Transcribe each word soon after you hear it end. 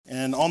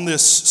And on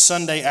this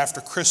Sunday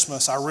after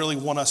Christmas, I really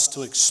want us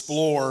to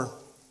explore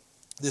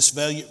this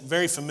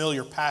very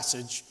familiar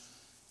passage.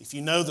 If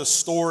you know the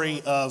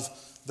story of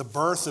the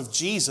birth of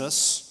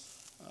Jesus,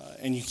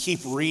 and you keep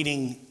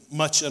reading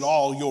much at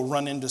all, you'll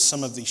run into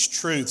some of these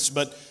truths.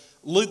 But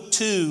Luke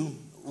 2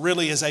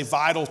 really is a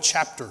vital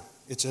chapter.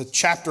 It's a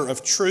chapter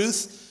of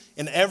truth,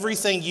 and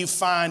everything you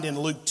find in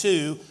Luke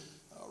 2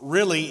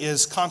 really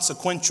is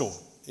consequential.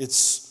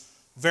 It's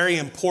very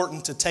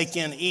important to take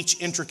in each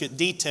intricate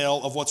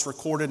detail of what's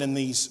recorded in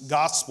these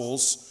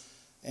Gospels,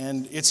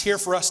 and it's here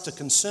for us to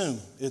consume.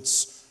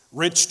 It's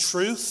rich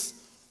truth,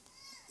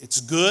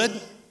 it's good,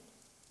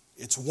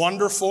 it's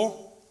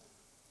wonderful,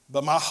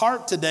 but my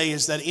heart today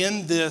is that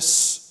in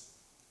this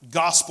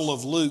Gospel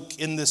of Luke,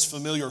 in this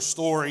familiar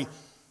story,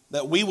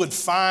 that we would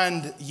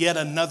find yet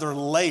another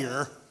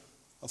layer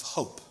of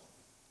hope.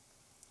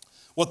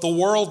 What the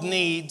world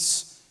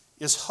needs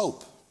is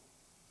hope.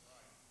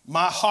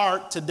 My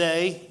heart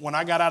today, when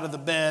I got out of the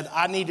bed,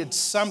 I needed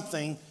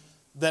something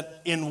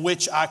that in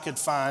which I could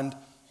find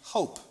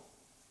hope.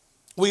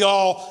 We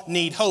all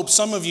need hope.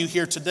 Some of you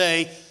here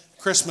today,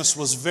 Christmas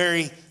was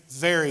very,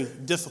 very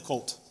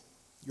difficult.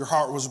 Your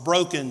heart was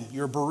broken.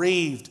 You're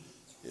bereaved.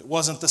 It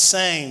wasn't the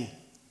same.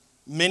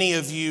 Many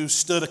of you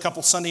stood a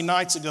couple Sunday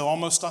nights ago,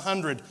 almost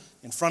 100,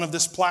 in front of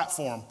this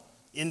platform,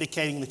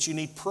 indicating that you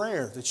need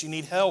prayer, that you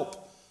need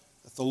help,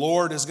 that the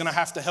Lord is going to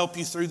have to help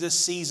you through this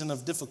season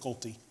of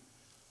difficulty.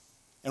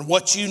 And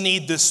what you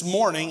need this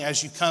morning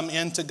as you come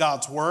into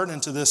God's Word,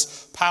 into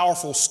this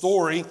powerful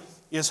story,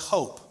 is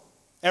hope.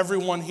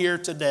 Everyone here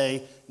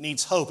today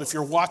needs hope. If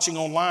you're watching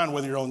online,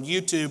 whether you're on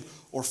YouTube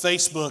or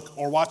Facebook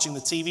or watching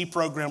the TV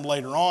program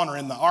later on or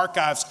in the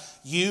archives,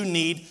 you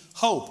need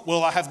hope.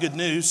 Well, I have good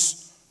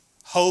news.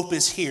 Hope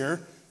is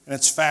here, and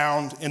it's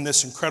found in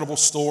this incredible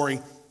story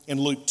in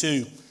Luke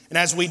 2. And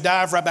as we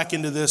dive right back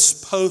into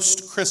this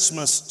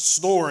post-Christmas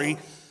story,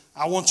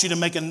 I want you to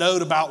make a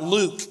note about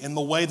Luke and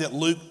the way that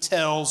Luke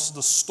tells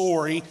the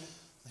story.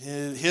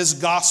 His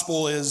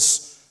gospel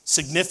is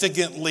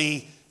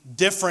significantly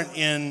different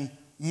in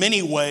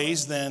many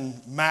ways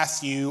than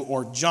Matthew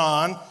or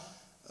John.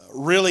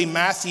 Really,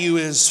 Matthew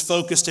is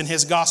focused in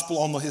his gospel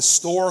on the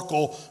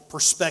historical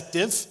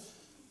perspective.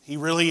 He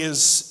really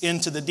is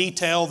into the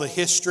detail, the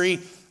history.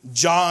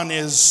 John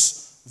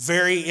is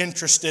very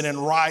interested and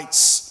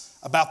writes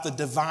about the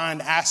divine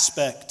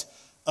aspect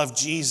of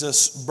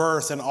Jesus'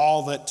 birth and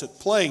all that took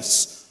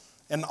place.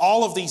 And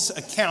all of these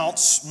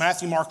accounts,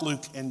 Matthew, Mark,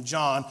 Luke, and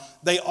John,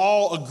 they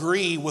all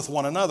agree with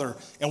one another.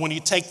 And when you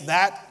take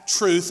that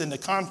truth into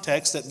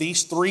context, that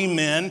these three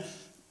men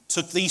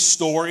took these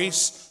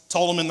stories,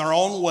 told them in their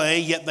own way,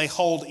 yet they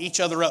hold each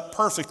other up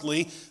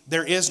perfectly,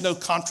 there is no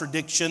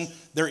contradiction,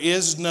 there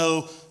is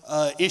no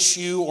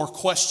issue or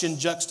question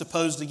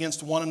juxtaposed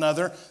against one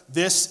another.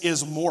 This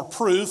is more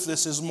proof,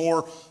 this is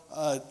more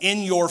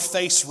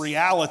in-your-face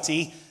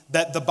reality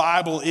that the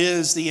Bible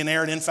is the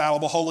inerrant,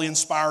 infallible, holy,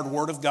 inspired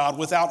Word of God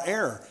without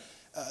error.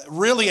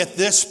 Really, at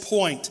this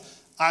point,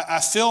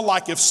 I feel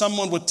like if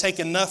someone would take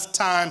enough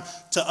time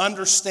to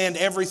understand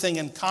everything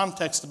in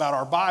context about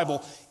our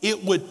Bible,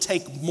 it would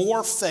take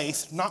more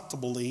faith not to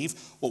believe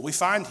what we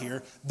find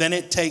here than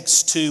it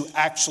takes to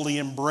actually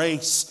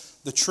embrace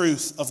the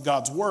truth of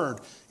God's Word.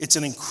 It's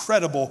an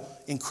incredible,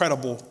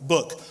 incredible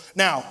book.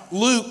 Now,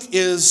 Luke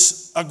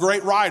is a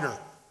great writer.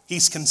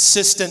 He's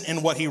consistent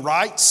in what he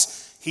writes.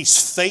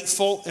 He's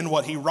faithful in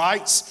what he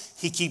writes.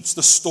 He keeps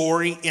the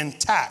story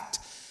intact.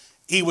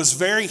 He was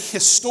very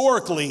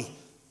historically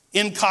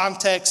in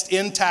context,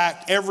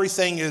 intact.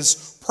 Everything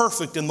is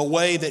perfect in the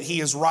way that he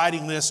is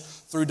writing this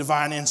through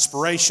divine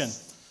inspiration.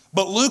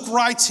 But Luke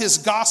writes his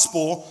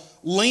gospel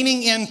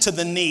leaning into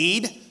the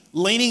need,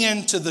 leaning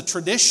into the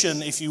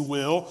tradition, if you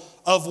will,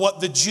 of what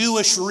the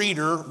Jewish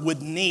reader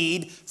would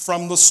need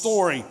from the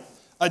story.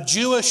 A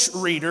Jewish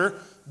reader,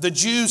 the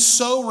Jews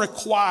so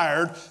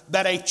required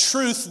that a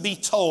truth be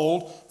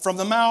told from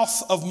the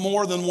mouth of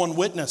more than one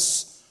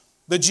witness.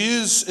 The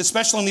Jews,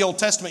 especially in the Old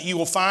Testament, you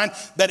will find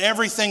that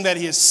everything that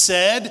is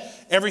said,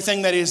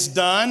 everything that is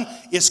done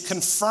is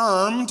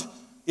confirmed,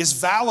 is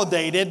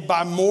validated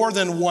by more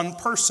than one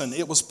person.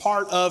 It was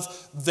part of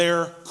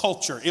their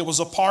culture. It was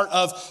a part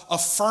of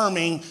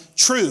affirming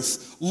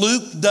truth.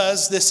 Luke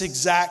does this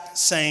exact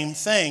same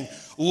thing.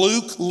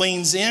 Luke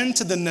leans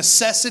into the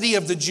necessity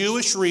of the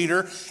Jewish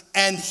reader,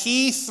 and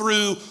he,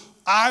 through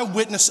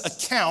eyewitness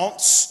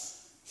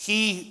accounts,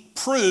 he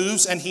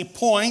proves and he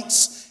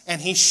points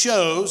and he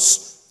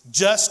shows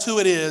just who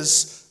it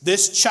is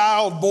this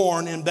child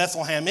born in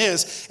Bethlehem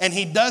is. And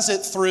he does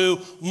it through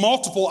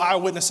multiple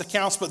eyewitness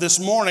accounts. But this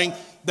morning,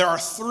 there are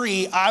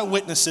 3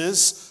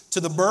 eyewitnesses to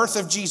the birth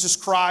of Jesus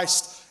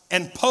Christ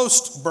and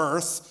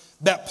post-birth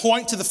that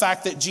point to the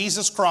fact that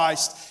Jesus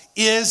Christ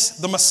is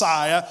the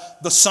Messiah,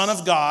 the Son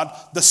of God,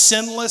 the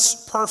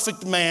sinless,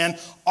 perfect man,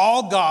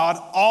 all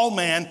God, all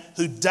man,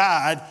 who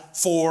died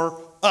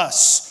for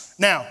us.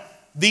 Now,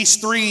 these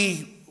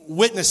 3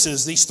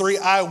 witnesses, these 3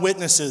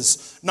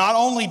 eyewitnesses, not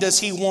only does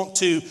he want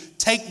to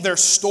take their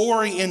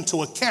story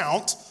into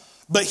account,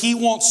 But he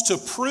wants to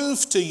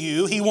prove to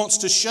you, he wants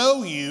to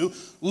show you,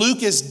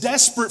 Luke is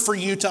desperate for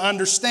you to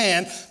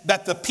understand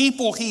that the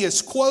people he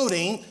is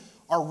quoting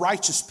are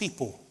righteous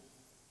people.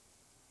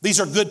 These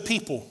are good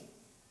people.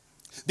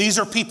 These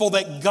are people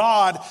that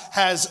God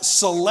has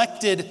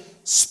selected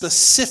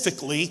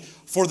specifically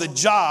for the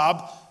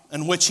job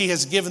in which he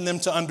has given them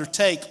to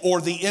undertake, or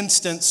the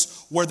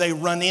instance where they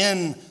run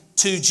in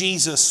to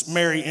Jesus,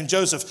 Mary, and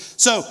Joseph.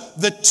 So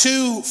the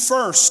two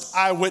first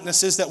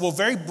eyewitnesses that we'll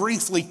very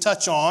briefly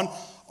touch on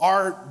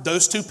are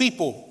those two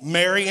people,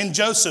 Mary and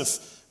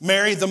Joseph.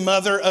 Mary, the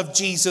mother of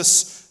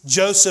Jesus,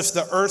 Joseph,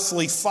 the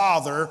earthly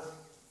father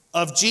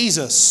of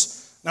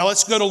Jesus. Now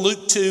let's go to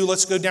Luke 2,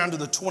 let's go down to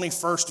the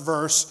 21st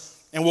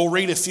verse, and we'll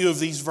read a few of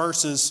these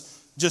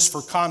verses just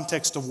for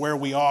context of where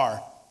we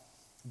are.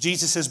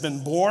 Jesus has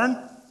been born,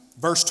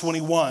 verse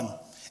 21.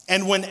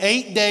 And when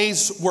 8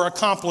 days were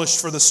accomplished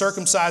for the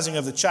circumcising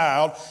of the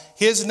child,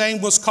 his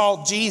name was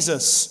called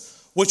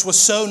Jesus, which was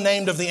so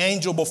named of the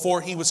angel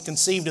before he was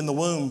conceived in the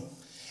womb.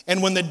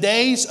 And when the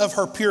days of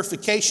her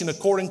purification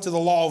according to the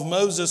law of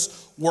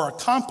Moses were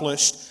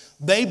accomplished,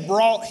 they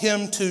brought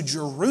him to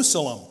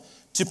Jerusalem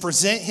to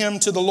present him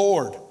to the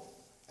Lord.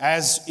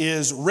 As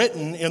is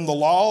written in the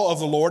law of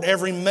the Lord,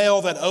 every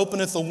male that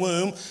openeth the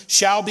womb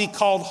shall be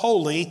called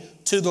holy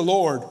to the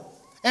Lord.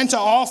 And to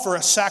offer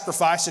a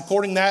sacrifice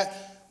according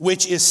that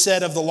which is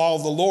said of the law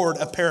of the Lord,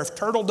 a pair of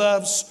turtle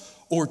doves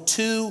or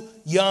 2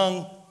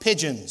 young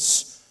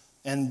pigeons.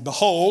 And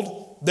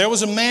behold, there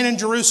was a man in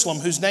Jerusalem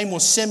whose name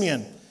was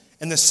Simeon,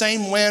 and the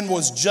same man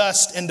was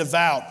just and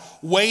devout,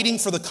 waiting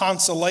for the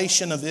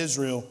consolation of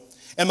Israel.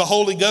 And the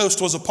Holy Ghost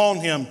was upon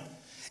him.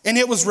 And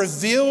it was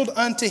revealed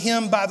unto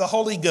him by the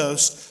Holy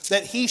Ghost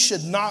that he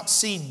should not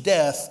see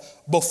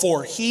death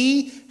before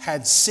he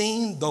had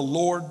seen the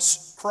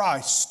Lord's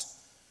Christ.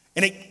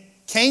 And it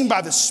came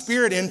by the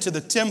Spirit into the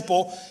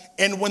temple,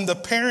 and when the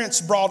parents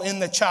brought in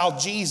the child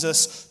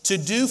Jesus to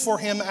do for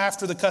him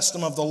after the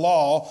custom of the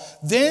law,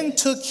 then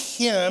took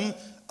him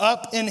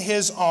up in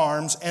his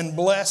arms and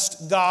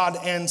blessed God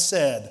and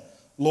said,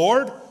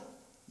 Lord,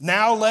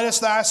 now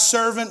lettest thy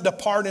servant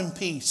depart in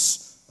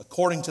peace,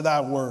 according to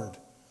thy word.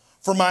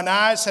 For mine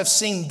eyes have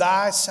seen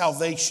thy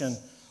salvation,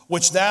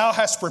 which thou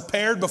hast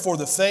prepared before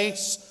the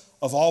face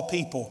of all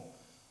people,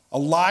 a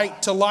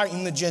light to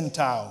lighten the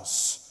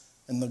Gentiles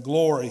and the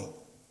glory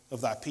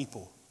of thy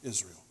people,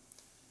 Israel.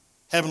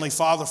 Heavenly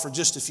Father, for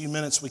just a few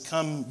minutes, we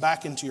come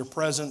back into your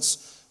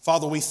presence.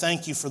 Father, we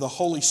thank you for the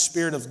Holy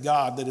Spirit of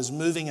God that is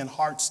moving in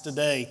hearts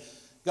today.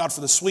 God,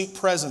 for the sweet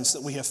presence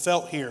that we have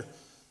felt here.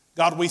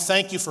 God, we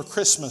thank you for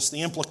Christmas,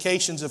 the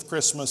implications of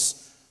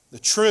Christmas, the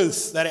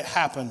truth that it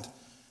happened.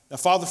 Now,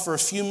 Father, for a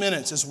few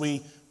minutes as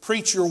we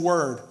preach your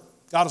word,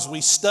 God, as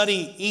we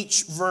study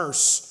each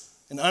verse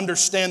and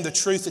understand the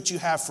truth that you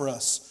have for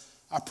us,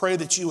 I pray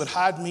that you would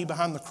hide me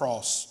behind the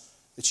cross,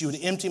 that you would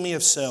empty me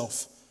of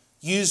self.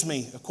 Use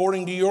me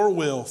according to your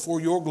will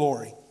for your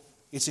glory.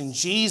 It's in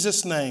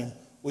Jesus' name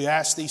we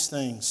ask these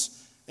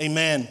things.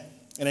 Amen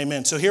and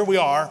amen. So here we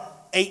are,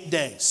 8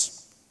 days.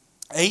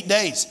 8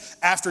 days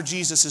after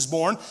Jesus is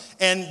born.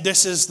 And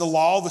this is the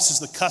law, this is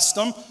the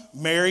custom.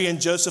 Mary and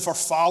Joseph are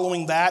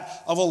following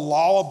that of a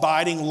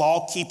law-abiding,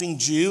 law-keeping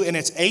Jew. And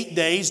it's 8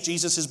 days.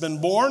 Jesus has been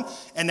born.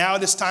 And now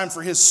it is time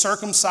for his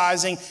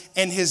circumcising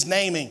and his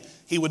naming.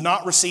 He would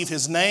not receive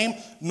his name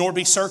nor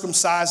be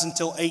circumcised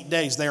until 8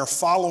 days. They are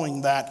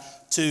following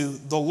that to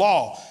the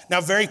law.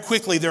 Now, very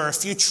quickly, there are a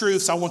few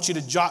truths I want you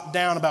to jot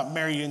down about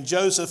Mary and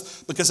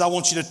Joseph, because I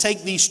want you to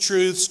take these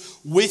truths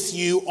with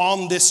you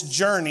on this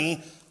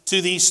journey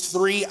to these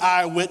 3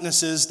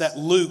 eyewitnesses that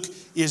Luke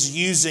is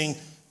using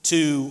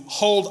to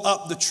hold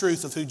up the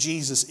truth of who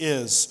Jesus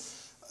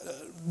is.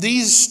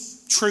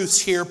 These truths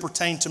here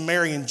pertain to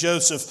Mary and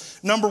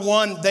Joseph. Number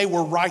 1, they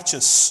were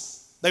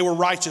righteous. They were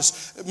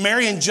righteous.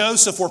 Mary and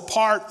Joseph were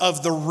part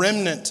of the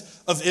remnant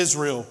of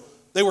Israel.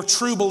 They were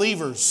true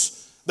believers.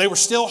 They were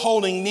still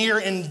holding near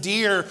and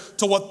dear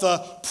to what the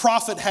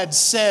prophet had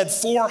said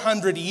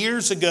 400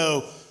 years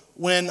ago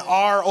when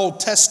our Old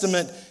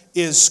Testament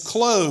is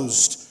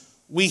closed.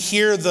 We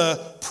hear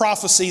the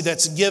prophecy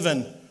that's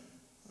given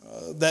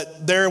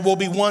that there will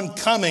be one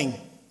coming,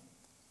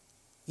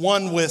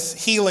 one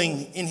with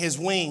healing in his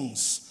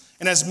wings.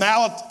 And as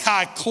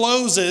Malachi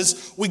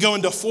closes, we go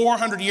into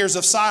 400 years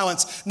of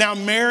silence. Now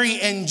Mary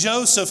and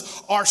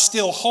Joseph are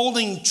still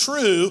holding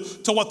true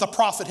to what the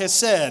prophet has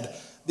said.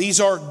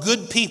 These are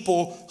good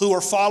people who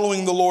are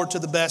following the Lord to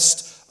the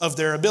best of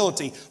their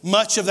ability.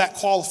 Much of that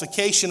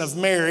qualification of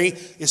Mary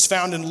is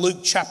found in Luke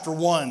chapter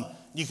 1.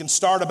 You can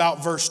start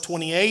about verse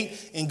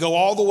 28 and go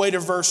all the way to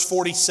verse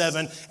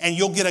 47, and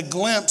you'll get a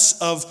glimpse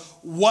of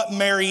what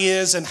Mary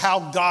is and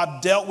how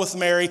God dealt with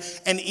Mary,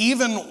 and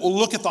even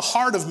look at the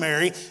heart of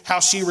Mary, how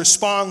she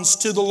responds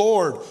to the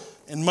Lord.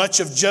 And much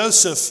of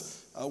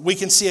Joseph, we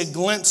can see a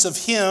glimpse of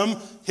him,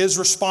 his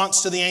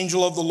response to the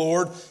angel of the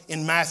Lord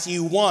in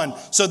Matthew 1.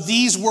 So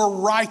these were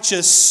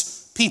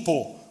righteous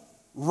people.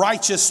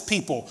 Righteous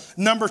people.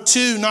 Number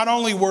 2, not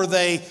only were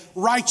they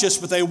righteous,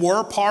 but they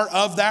were part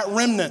of that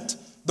remnant.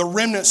 The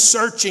remnant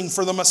searching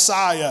for the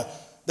Messiah.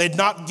 They had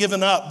not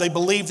given up. They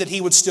believed that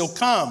he would still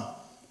come.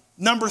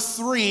 Number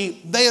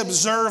 3, they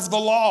observed the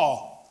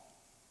law.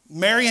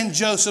 Mary and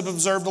Joseph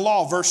observed the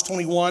law. Verse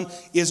 21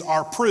 is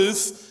our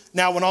proof.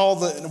 Now,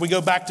 we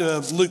go back to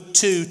Luke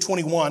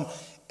 2:21,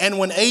 and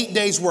when 8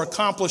 days were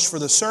accomplished for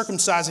the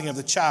circumcising of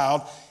the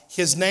child,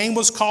 his name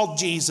was called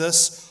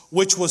Jesus,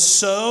 which was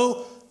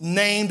so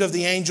named of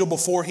the angel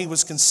before he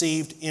was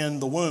conceived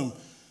in the womb.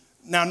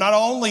 Now, not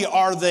only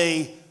are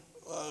they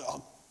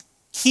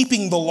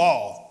keeping the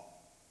law,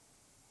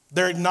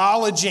 they're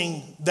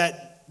acknowledging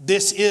that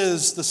this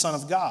is the Son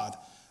of God.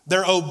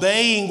 They're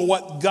obeying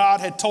what God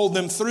had told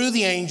them through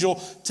the angel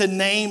to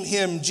name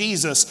him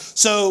Jesus.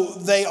 So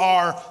they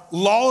are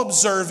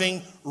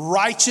law-observing,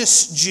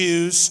 righteous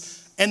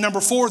Jews. And number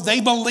 4,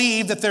 they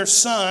believed that their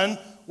son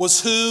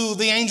was who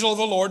the angel of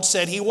the Lord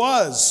said he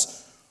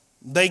was.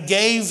 They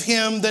gave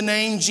him the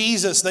name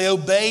Jesus. They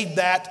obeyed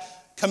that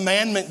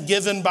commandment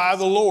given by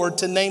the Lord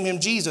to name him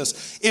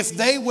Jesus. If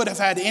they would have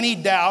had any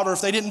doubt, or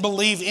if they didn't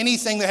believe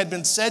anything that had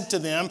been said to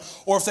them,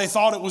 or if they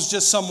thought it was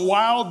just some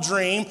wild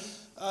dream,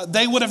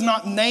 they would have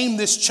not named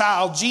this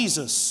child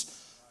Jesus.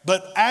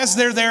 But as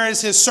they're there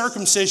as his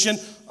circumcision,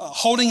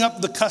 holding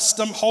up the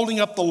custom, holding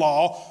up the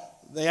law,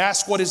 they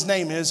ask what his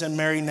name is, and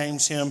Mary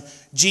names him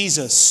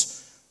Jesus.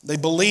 They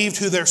believed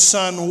who their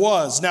son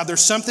was. Now,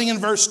 there's something in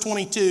verse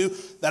 22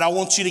 that I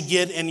want you to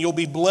get, and you'll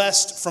be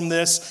blessed from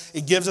this.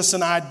 It gives us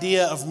an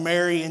idea of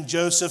Mary and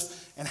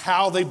Joseph and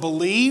how they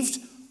believed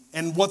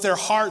and what their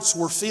hearts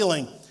were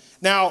feeling.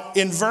 Now,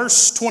 in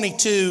verse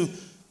 22,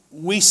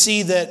 we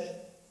see that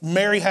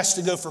Mary has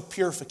to go for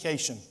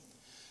purification.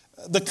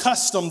 The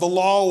custom, the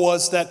law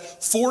was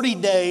that 40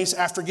 days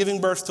after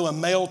giving birth to a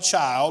male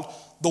child,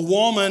 the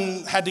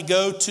woman had to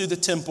go to the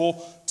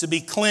temple to be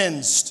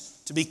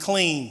cleansed, to be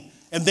clean.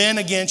 And then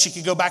again, she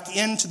could go back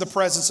into the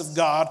presence of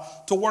God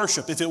to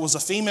worship. If it was a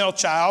female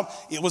child,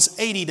 it was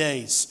 80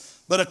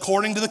 days. But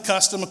according to the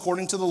custom,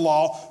 according to the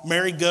law,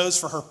 Mary goes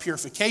for her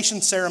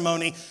purification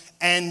ceremony,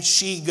 and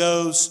she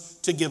goes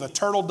to give a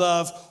turtle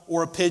dove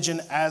or a pigeon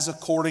as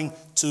according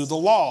to the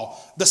law.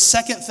 The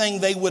second thing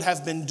they would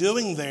have been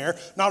doing there,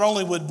 not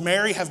only would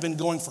Mary have been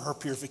going for her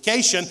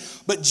purification,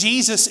 but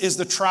Jesus is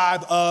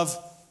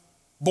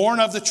born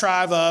of the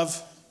tribe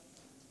of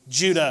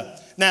Judah.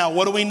 Now,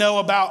 what do we know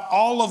about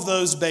all of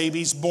those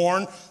babies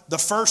born, the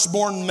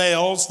firstborn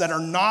males that are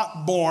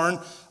not born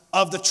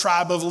of the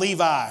tribe of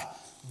Levi?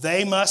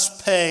 They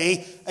must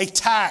pay a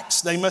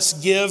tax. They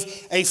must give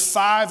a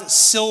 5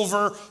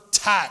 silver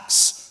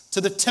tax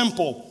to the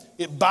temple.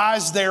 It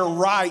buys their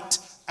right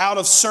out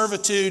of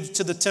servitude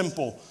to the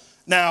temple.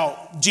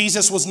 Now,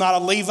 Jesus was not a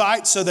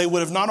Levite, so they would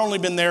have not only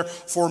been there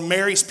for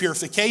Mary's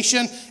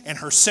purification and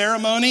her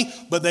ceremony,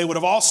 but they would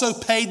have also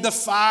paid the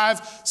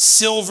 5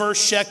 silver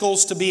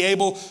shekels to be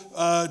able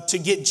to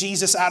get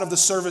Jesus out of the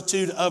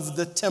servitude of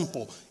the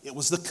temple. It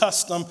was the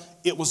custom.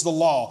 It was the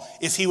law.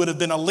 If he would have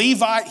been a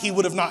Levite, he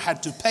would have not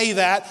had to pay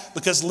that,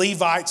 because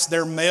Levites,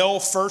 their male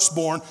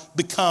firstborn,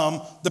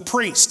 become the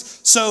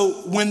priest.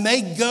 So when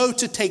they go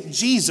to take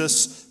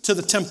Jesus to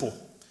the temple,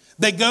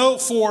 they go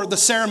for the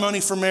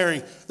ceremony for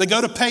Mary. They go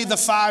to pay the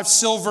 5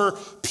 silver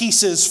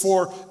pieces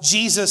for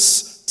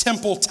Jesus'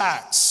 temple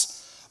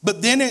tax.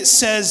 But then it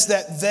says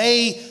that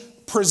they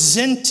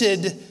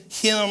presented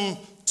him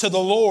to the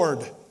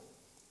Lord.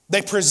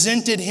 They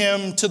presented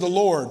him to the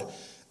Lord.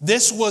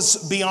 This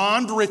was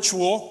beyond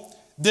ritual.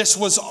 This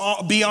was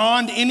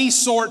beyond any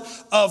sort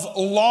of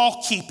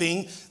law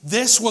keeping.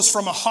 This was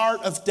from a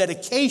heart of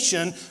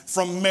dedication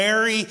from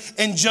Mary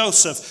and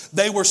Joseph.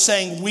 They were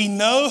saying, we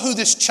know who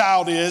this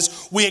child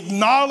is. We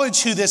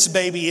acknowledge who this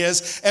baby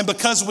is. And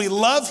because we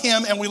love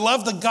him and we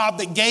love the God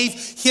that gave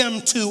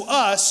him to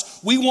us,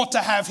 we want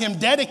to have him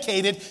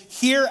dedicated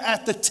here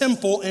at the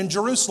temple in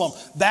Jerusalem.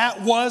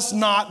 That was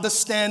not the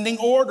standing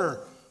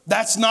order.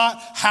 That's not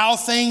how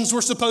things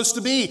were supposed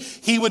to be.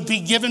 He would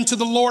be given to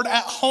the Lord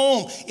at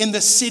home in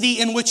the city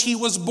in which he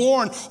was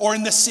born or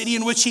in the city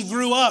in which he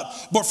grew up.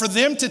 But for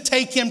them to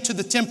take him to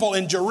the temple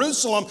in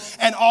Jerusalem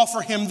and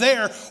offer him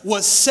there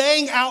was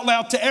saying out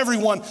loud to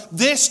everyone,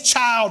 this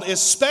child is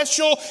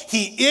special.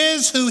 He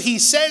is who he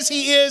says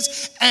he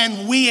is,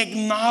 and we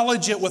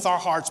acknowledge it with our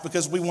hearts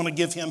because we want to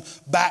give him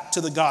back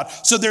to the God.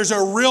 So there's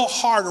a real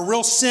heart, a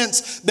real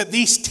sense that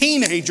these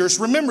teenagers,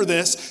 remember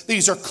this,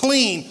 these are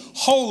clean,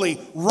 holy,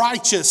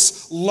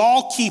 righteous,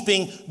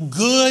 law-keeping,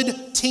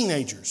 good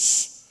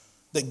teenagers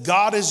that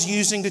God is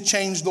using to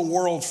change the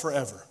world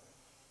forever.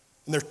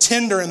 And they're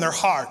tender in their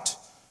heart,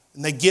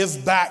 and they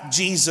give back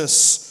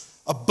Jesus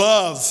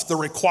above the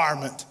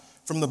requirement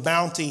from the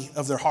bounty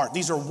of their heart.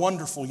 These are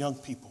wonderful young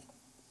people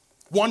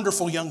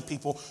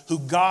who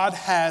God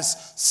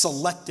has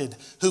selected,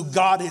 who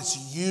God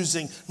is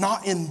using,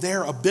 not in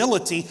their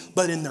ability,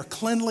 but in their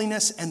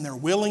cleanliness and their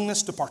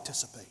willingness to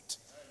participate.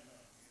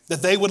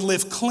 that they would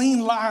live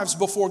clean lives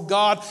before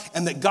God,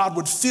 and that God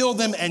would fill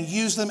them and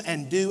use them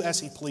and do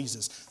as he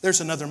pleases. There's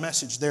another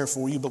message there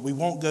for you, but we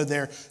won't go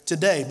there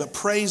today. But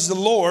praise the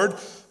Lord,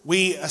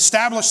 we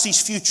established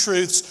these few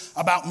truths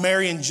about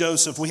Mary and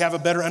Joseph. We have a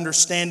better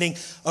understanding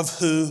of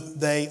who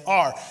they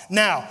are.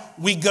 Now,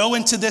 we go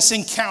into this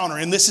encounter,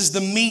 and this is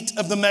the meat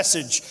of the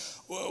message.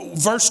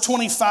 Verse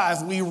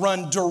 25, we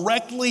run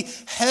directly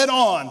head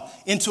on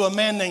into a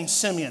man named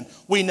Simeon.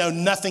 We know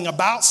nothing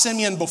about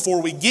Simeon before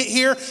we get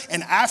here,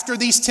 and after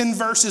these 10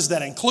 verses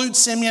that include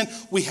Simeon,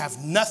 we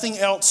have nothing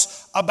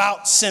else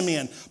about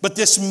Simeon. But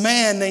this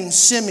man named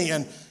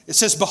Simeon, it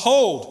says,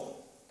 behold,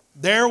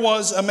 there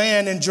was a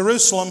man in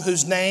Jerusalem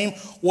whose name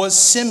was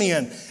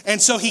Simeon. And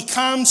so he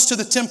comes to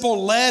the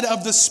temple led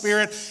of the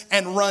Spirit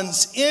and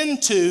runs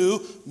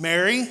into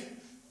Mary,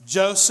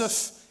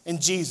 Joseph,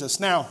 and Jesus.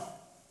 Now,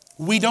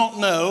 we don't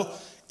know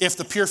if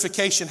the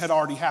purification had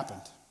already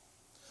happened.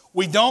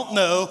 We don't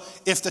know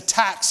if the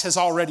tax has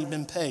already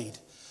been paid.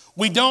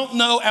 We don't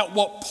know at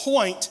what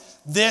point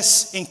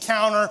this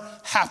encounter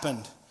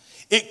happened.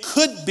 It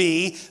could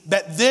be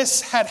that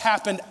this had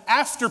happened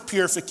after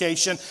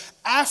purification,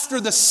 after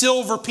the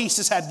silver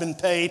pieces had been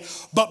paid,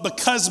 but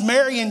because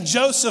Mary and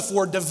Joseph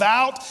were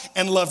devout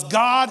and loved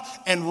God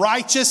and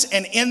righteous,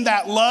 and in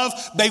that love,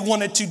 they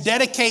wanted to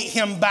dedicate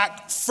him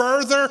back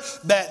further,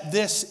 that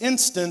this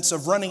instance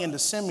of running into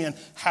Simeon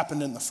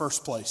happened in the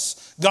first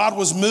place. God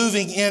was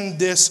moving in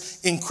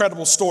this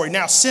incredible story.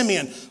 Now,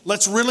 Simeon,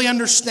 let's really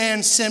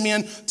understand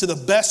Simeon to the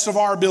best of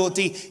our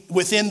ability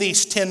within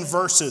these 10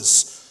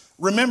 verses.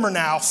 Remember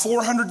now,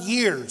 400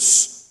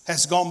 years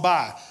has gone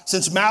by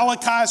since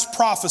Malachi's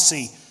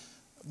prophecy.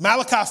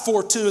 Malachi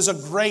 4:2 is a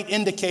great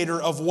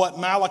indicator of what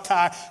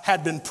Malachi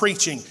had been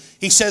preaching.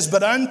 He says,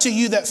 but unto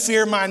you that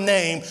fear my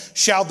name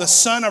shall the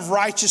Son of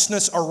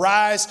Righteousness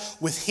arise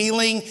with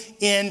healing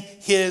in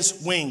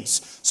his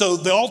wings. So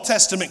the Old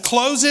Testament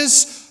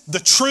closes the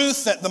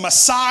truth that the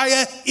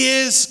Messiah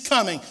is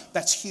coming.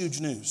 That's huge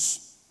news.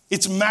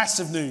 It's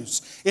massive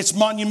news. It's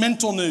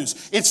monumental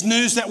news. It's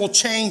news that will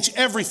change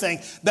everything.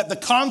 That the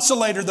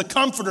consolator, the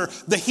comforter,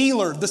 the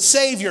healer, the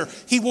savior,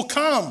 he will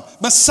come.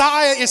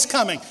 Messiah is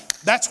coming.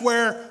 That's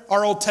where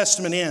our Old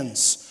Testament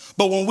ends.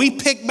 But when we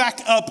pick back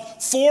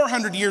up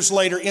 400 years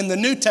later in the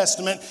New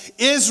Testament,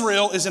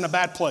 Israel is in a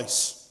bad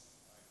place.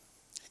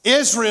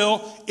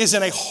 Israel is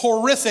in a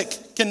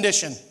horrific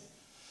condition.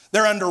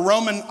 They're under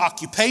Roman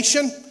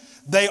occupation.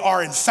 They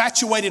are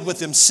infatuated with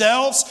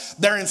themselves.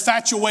 They're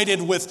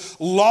infatuated with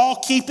law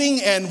keeping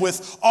and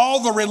with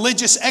all the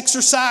religious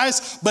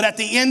exercise. But at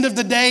the end of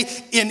the day,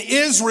 in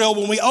Israel,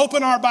 when we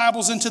open our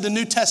Bibles into the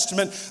New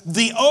Testament,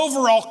 the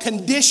overall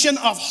condition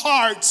of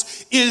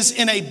hearts is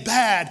in a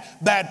bad,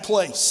 bad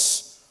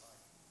place.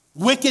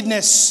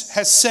 Wickedness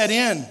has set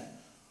in.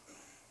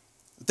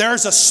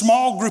 There's a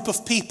small group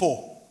of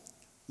people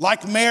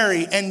like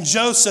Mary and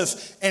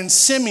Joseph and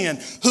Simeon,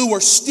 who were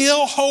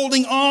still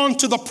holding on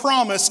to the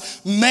promise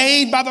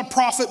made by the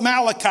prophet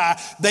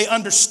Malachi. They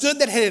understood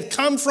that it had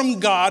come from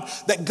God,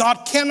 that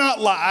God cannot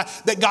lie,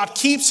 that God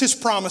keeps his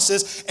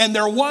promises, and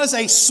there was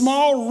a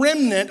small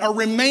remnant, a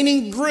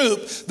remaining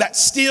group that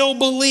still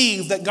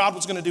believed that God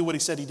was going to do what he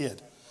said he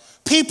did.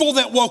 People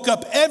that woke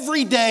up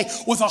every day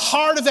with a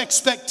heart of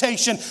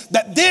expectation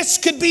that this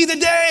could be the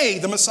day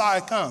the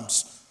Messiah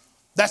comes.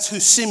 That's who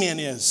Simeon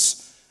is.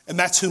 And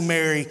that's who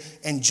Mary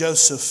and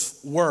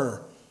Joseph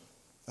were,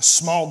 a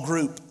small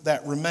group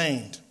that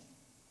remained.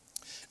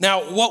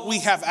 Now, what we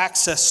have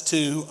access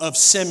to of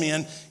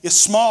Simeon is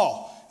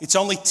small. It's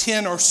only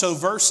 10 or so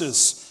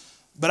verses.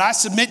 But I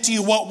submit to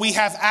you what we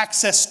have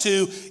access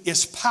to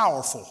is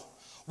powerful.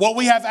 What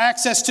we have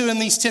access to in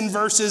these 10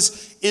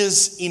 verses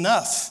is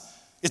enough.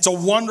 It's a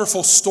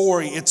wonderful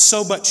story. It's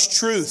so much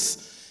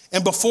truth.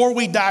 And before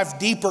we dive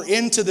deeper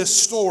into this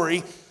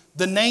story,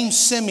 the name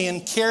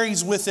Simeon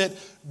carries with it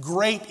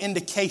great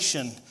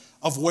indication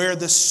of where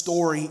this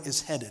story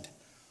is headed.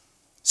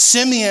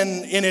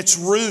 Simeon, in its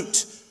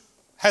root,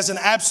 has an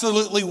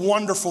absolutely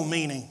wonderful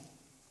meaning.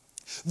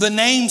 The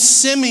name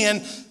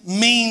Simeon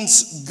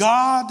means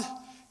God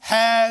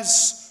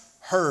has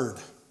heard.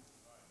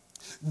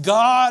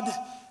 God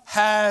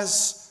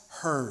has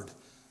heard.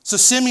 So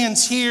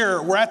Simeon's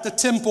here. We're at the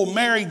temple.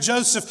 Mary,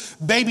 Joseph,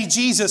 baby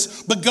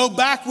Jesus. But go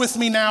back with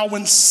me now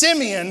when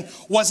Simeon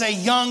was a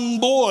young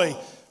boy.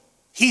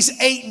 He's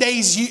 8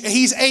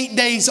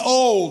 days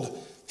old.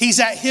 He's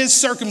at his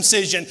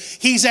circumcision.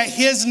 He's at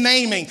his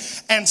naming.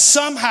 And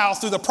somehow,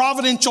 through the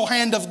providential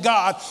hand of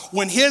God,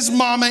 when his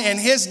mama and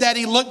his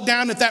daddy looked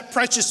down at that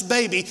precious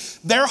baby,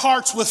 their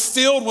hearts were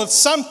filled with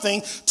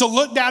something to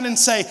look down and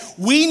say,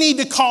 we need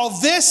to call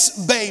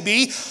this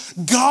baby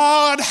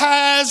God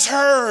has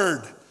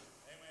heard.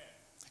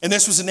 And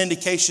this was an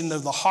indication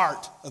of the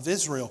heart of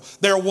Israel.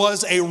 There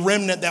was a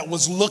remnant that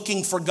was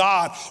looking for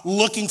God,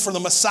 looking for the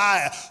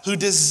Messiah, who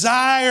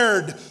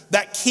desired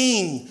that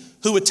king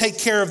who would take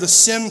care of the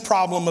sin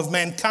problem of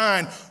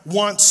mankind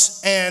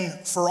once and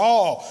for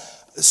all.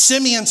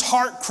 Simeon's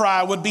heart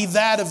cry would be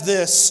that of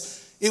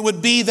this. It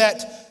would be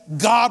that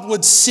God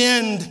would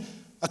send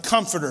a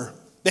comforter,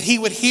 that he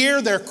would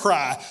hear their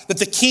cry, that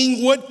the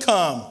king would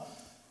come.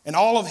 And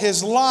all of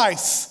his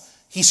life,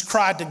 he's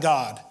cried to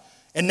God.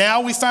 And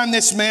now we find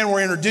this man,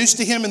 we're introduced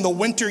to him in the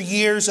winter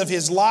years of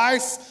his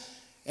life,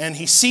 and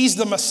he sees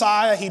the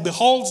Messiah, he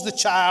beholds the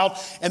child,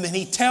 and then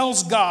he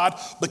tells God,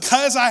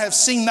 because I have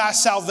seen thy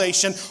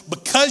salvation,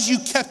 because you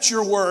kept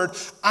your word,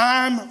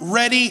 I'm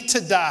ready to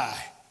die.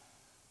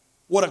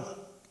 What an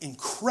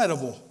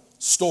incredible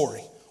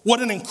story.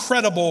 What an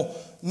incredible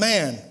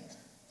man.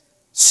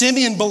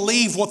 Simeon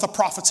believed what the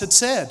prophets had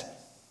said.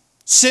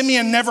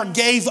 Simeon never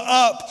gave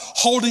up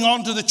holding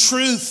on to the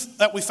truth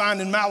that we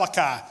find in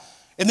Malachi.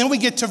 And then we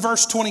get to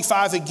verse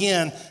 25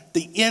 again,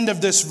 the end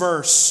of this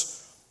verse.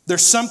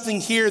 There's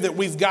something here that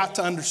we've got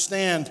to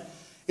understand.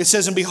 It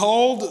says, and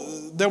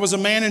behold, there was a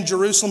man in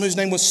Jerusalem whose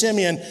name was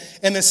Simeon,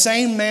 and the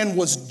same man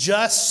was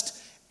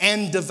just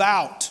and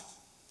devout.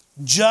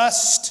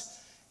 Just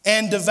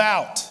and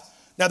devout.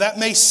 Now that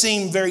may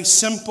seem very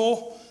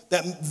simple.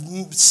 That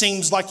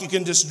seems like you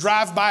can just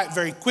drive by it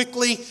very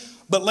quickly.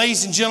 But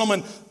ladies and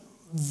gentlemen,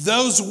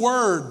 those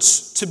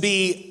words to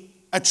be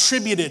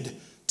attributed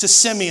to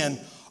Simeon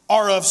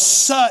are of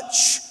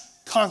such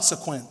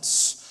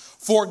consequence.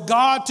 For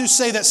God to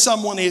say that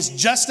someone is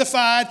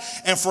justified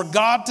and for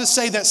God to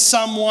say that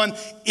someone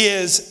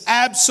is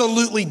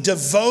absolutely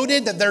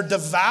devoted, that they're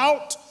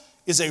devout,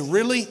 is a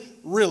really,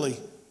 really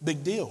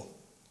big deal.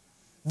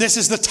 This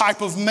is the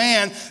type of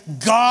man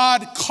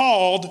God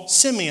called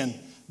Simeon,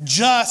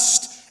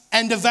 just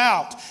and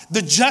devout.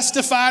 The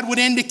justified would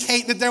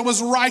indicate that there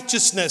was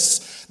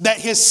righteousness, that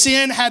his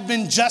sin had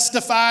been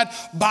justified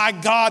by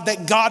God,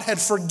 that God had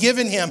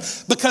forgiven him.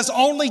 Because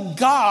only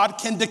God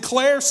can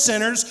declare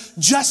sinners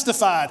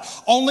justified.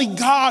 Only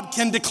God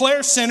can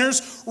declare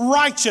sinners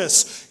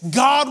righteous.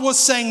 God was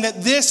saying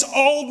that this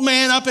old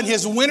man up in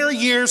his winter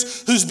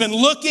years, who's been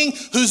looking,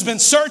 who's been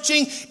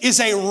searching, is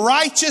a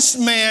righteous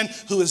man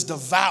who is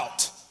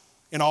devout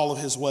in all of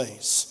his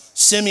ways.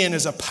 Simeon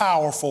is a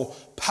powerful,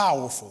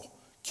 powerful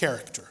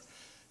character.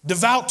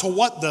 Devout to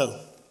what though?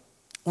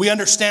 We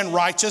understand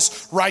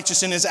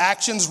righteous in his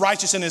actions,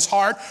 righteous in his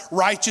heart,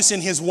 righteous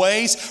in his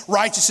ways,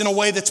 righteous in a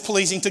way that's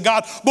pleasing to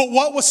God. But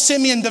what was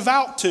Simeon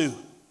devout to?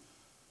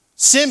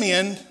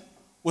 Simeon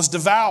was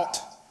devout.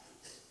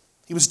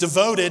 He was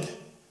devoted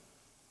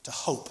to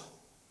hope.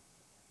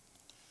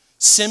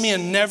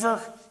 Simeon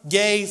never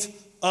gave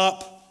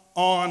up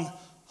on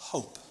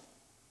hope.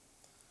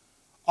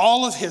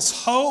 All of his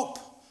hope,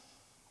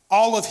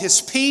 all of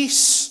his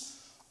peace,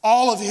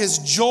 all of his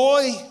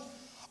joy,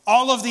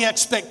 all of the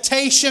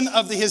expectation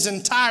of his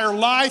entire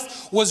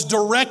life was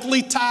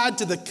directly tied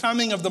to the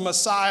coming of the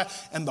Messiah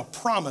and the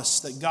promise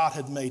that God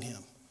had made him.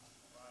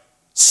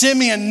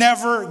 Simeon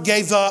never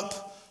gave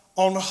up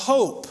on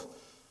hope.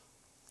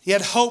 He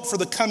had hope for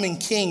the coming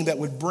king that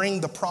would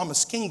bring the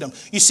promised kingdom.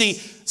 You see,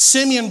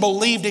 Simeon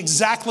believed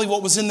exactly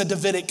what was in the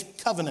Davidic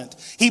covenant.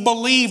 He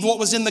believed what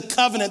was in the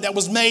covenant that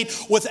was made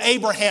with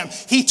Abraham.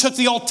 He took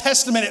the Old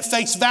Testament at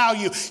face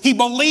value. He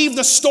believed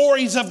the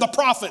stories of the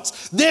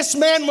prophets. This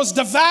man was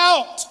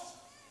devout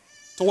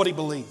to what he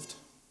believed.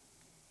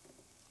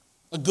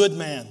 A good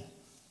man.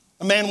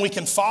 A man we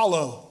can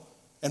follow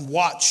and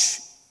watch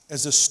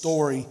as this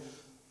story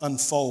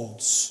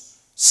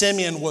unfolds.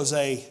 Simeon was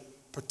a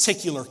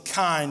particular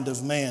kind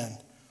of man,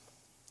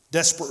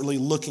 desperately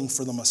looking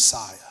for the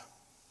Messiah.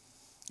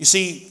 You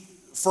see,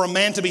 for a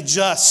man to be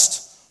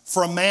just,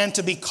 for a man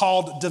to be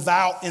called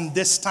devout in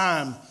this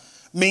time,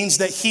 means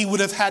that he would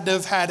have had to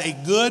have had a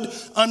good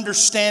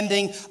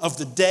understanding of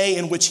the day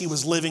in which he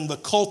was living, the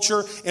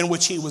culture in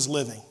which he was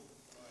living.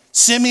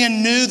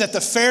 Simeon knew that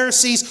the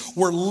Pharisees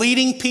were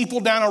leading people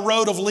down a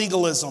road of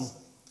legalism.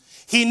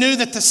 He knew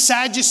that the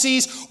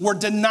Sadducees were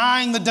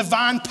denying the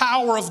divine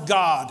power of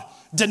God,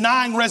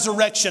 denying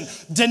resurrection,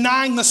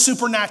 denying the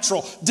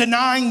supernatural,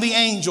 denying the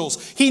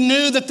angels. He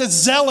knew that the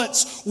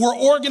Zealots were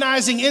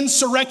organizing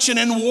insurrection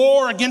and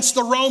war against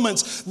the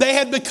Romans. They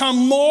had become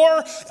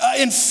more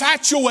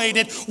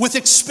infatuated with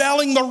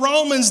expelling the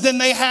Romans than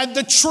they had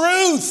the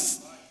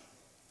truth.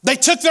 They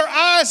took their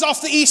eyes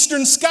off the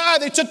eastern sky.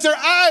 They took their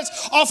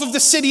eyes off of the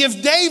city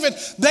of David.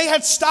 They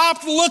had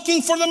stopped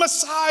looking for the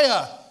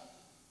Messiah.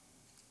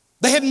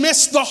 They had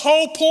missed the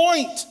whole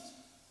point.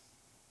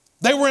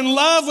 They were in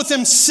love with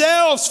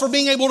themselves for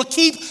being able to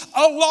keep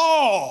a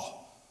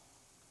law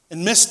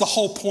and missed the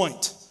whole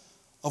point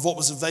of what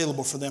was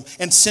available for them.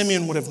 And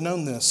Simeon would have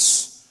known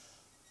this.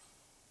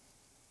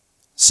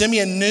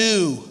 Simeon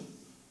knew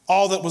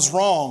all that was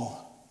wrong,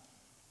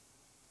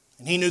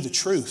 and he knew the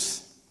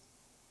truth.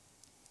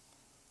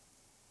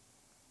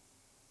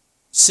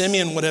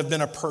 Simeon would have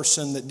been a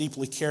person that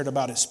deeply cared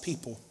about his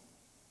people.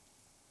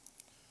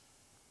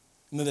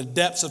 And in the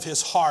depths of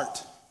his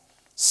heart,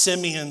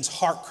 Simeon's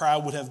heart cry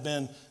would have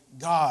been,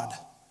 God,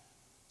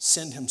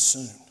 send him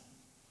soon.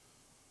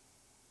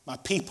 My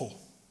people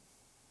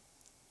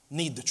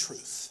need the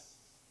truth.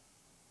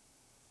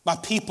 My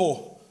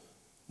people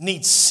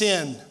need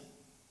sin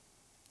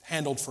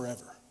handled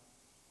forever.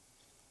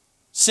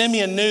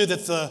 Simeon knew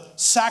that the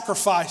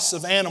sacrifice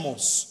of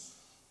animals,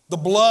 the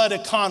blood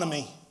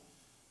economy,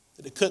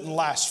 that it couldn't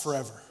last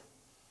forever.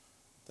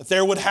 that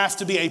there would have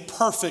to be a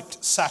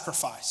perfect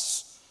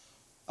sacrifice,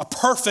 a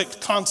perfect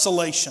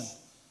consolation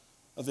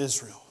of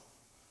Israel.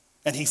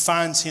 And he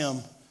finds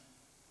him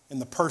in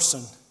the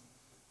person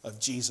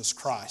of Jesus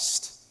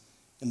Christ,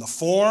 in the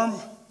form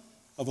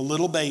of a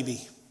little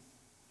baby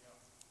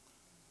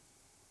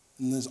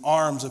in the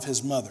arms of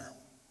his mother.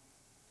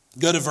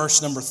 Go to verse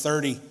number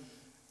 30.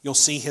 You'll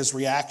see his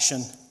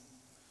reaction.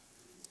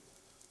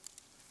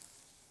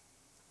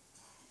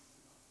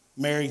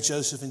 Mary,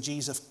 Joseph, and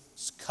Jesus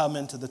come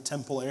into the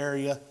temple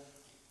area,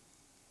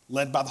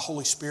 led by the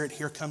Holy Spirit.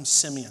 Here comes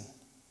Simeon.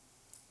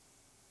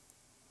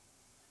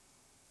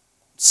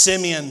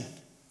 Simeon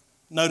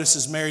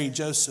notices Mary,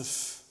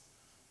 Joseph.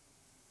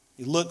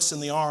 He looks in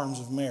the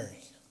arms of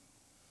Mary.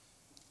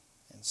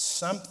 And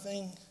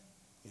something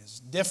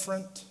is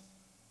different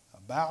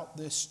about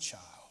this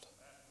child.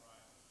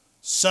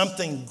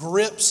 Something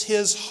grips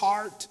his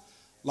heart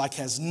like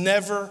has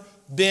never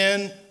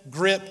been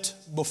gripped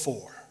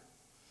before.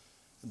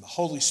 And the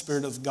Holy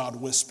Spirit of God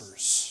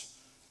whispers,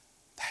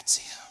 "That's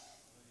him.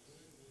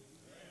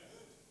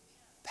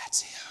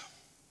 That's him."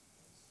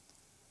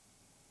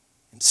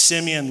 And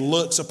Simeon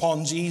looks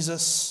upon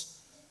Jesus.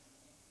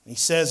 And he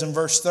says in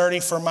verse 30,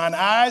 "For mine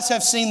eyes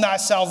have seen thy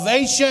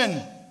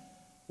salvation,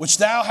 which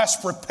thou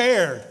hast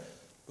prepared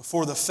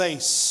before the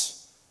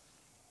face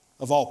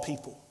of all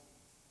people."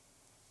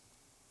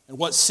 And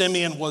what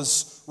Simeon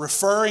was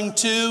referring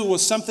to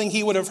was something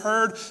he would have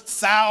heard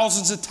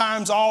thousands of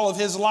times all of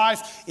his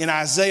life in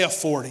Isaiah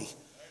 40.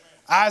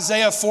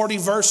 Isaiah 40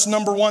 verse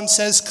number 1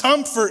 says,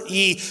 comfort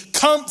ye,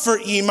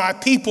 my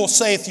people,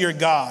 saith your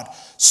God.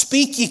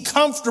 Speak ye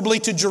comfortably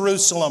to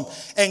Jerusalem,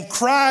 and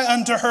cry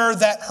unto her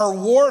that her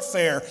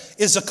warfare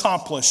is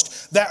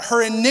accomplished, that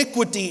her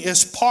iniquity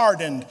is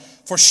pardoned.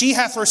 For she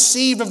hath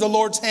received of the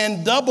Lord's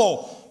hand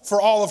double for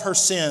all of her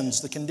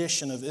sins," the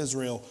condition of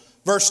Israel.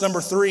 Verse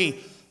number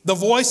 3, "The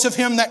voice of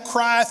him that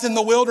crieth in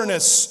the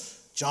wilderness,"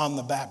 John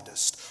the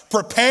Baptist,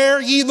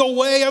 "Prepare ye the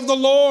way of the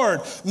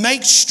Lord.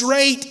 Make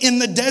straight in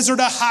the desert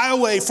a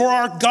highway for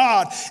our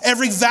God.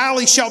 Every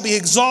valley shall be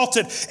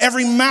exalted.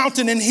 Every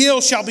mountain and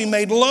hill shall be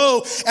made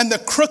low. And the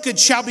crooked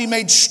shall be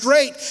made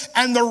straight.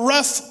 And the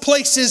rough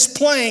places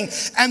plain.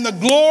 And the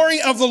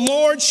glory of the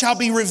Lord shall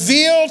be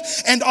revealed.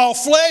 And all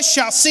flesh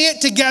shall see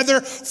it together.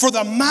 For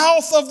the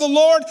mouth of the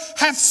Lord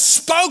hath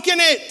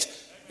spoken it."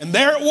 And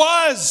there it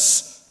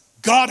was.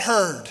 God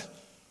heard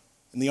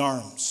in the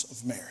arms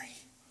of Mary.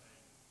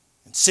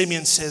 And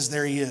Simeon says,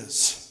 there he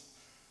is.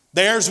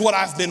 There's what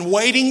I've been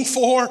waiting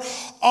for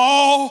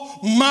all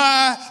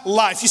my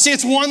life. You see,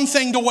 it's one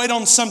thing to wait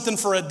on something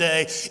for a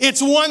day.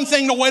 It's one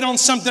thing to wait on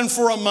something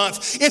for a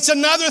month. It's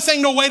another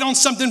thing to wait on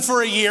something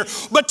for a year.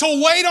 But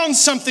to wait on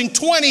something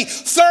 20,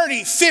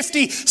 30,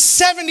 50,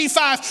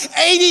 75,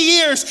 80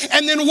 years,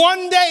 and then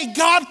one day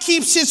God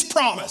keeps his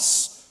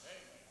promise.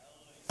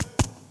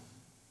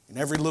 And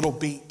every little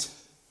beat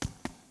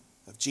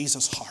of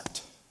Jesus'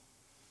 heart,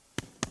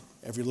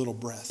 every little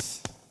breath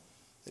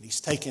that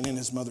he's taken in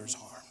his mother's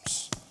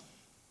arms,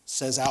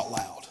 says out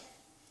loud,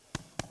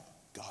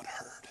 God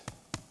heard.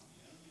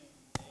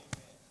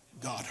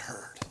 God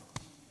heard.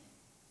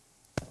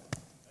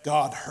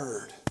 God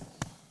heard.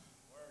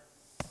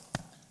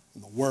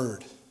 And the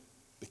Word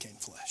became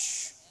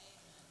flesh.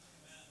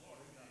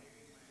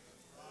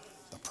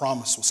 The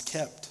promise was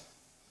kept.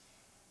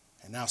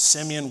 And now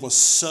Simeon was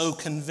so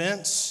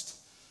convinced,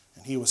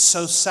 and he was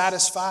so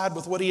satisfied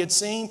with what he had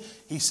seen,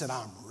 he said,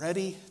 I'm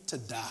ready to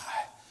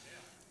die.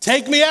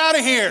 Take me out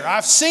of here.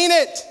 I've seen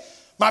it.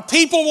 My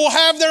people will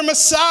have their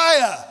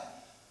Messiah.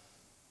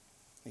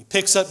 He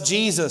picks up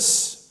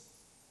Jesus.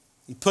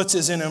 He puts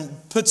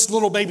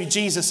little baby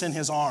Jesus in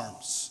his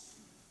arms.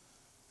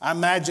 I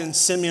imagine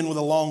Simeon with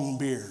a long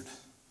beard.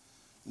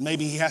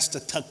 Maybe he has to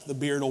tuck the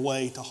beard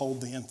away to hold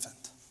the infant.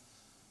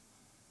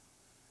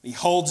 He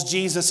holds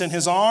Jesus in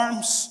his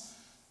arms,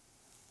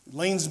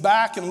 leans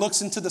back and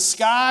looks into the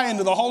sky,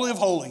 into the Holy of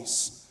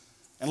Holies.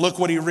 And look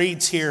what he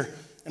reads here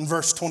in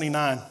verse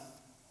 29.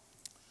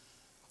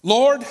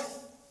 Lord,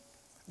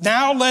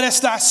 now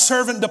lettest thy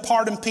servant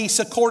depart in peace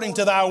according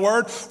to thy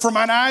word, for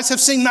mine eyes have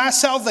seen thy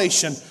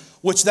salvation,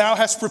 which thou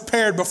hast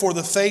prepared before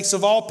the face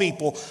of all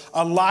people,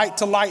 a light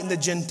to lighten the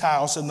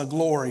Gentiles and the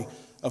glory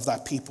of thy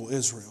people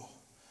Israel.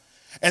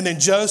 And then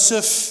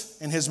Joseph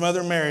and his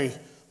mother Mary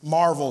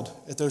marveled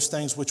at those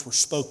things which were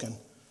spoken.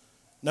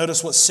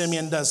 Notice what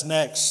Simeon does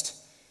next.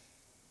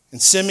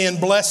 And Simeon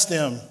blessed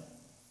them.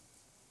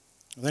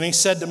 And then he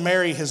said to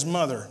Mary, his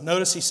mother,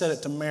 notice he said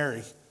it to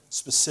Mary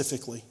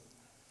specifically.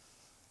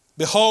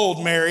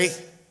 Behold, Mary,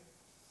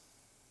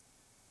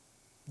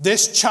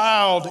 this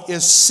child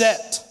is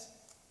set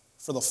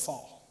for the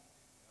fall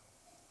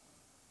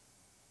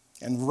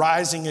and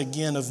rising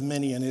again of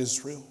many in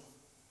Israel,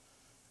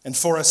 and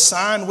for a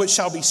sign which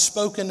shall be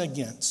spoken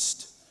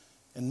against.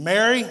 And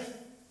Mary,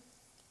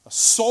 a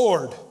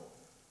sword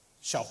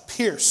shall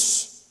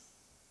pierce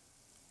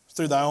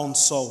through thy own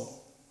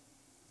soul,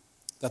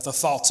 that the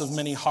thoughts of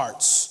many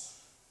hearts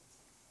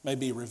may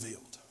be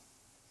revealed.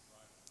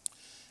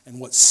 And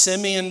what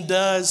Simeon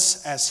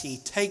does as he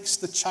takes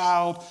the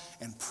child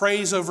and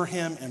prays over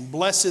him and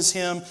blesses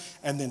him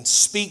and then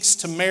speaks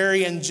to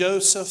Mary and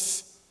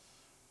Joseph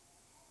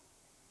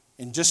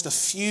in just a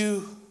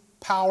few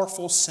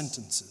powerful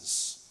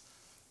sentences.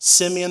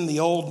 Simeon, the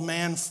old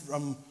man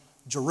from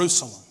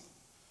Jerusalem,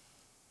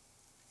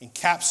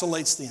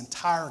 encapsulates the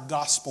entire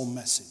gospel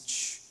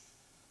message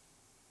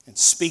and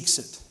speaks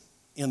it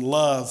in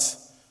love,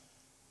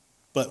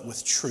 but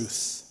with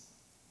truth.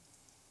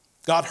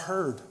 God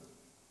heard.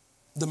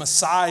 The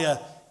Messiah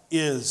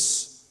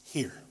is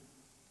here.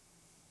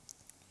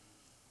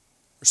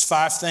 There's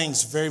 5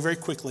 things very, very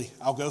quickly.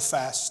 I'll go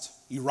fast.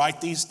 You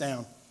write these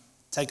down.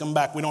 Take them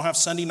back. We don't have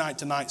Sunday night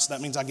tonight, so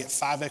that means I get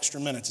 5 extra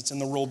minutes. It's in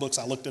the rule books.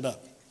 I looked it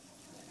up.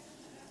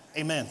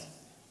 Amen.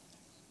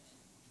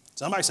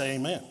 Somebody say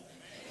amen.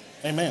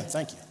 Amen.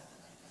 Thank you.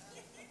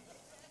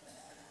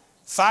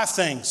 5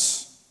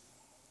 things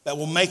that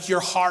will make your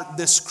heart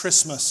this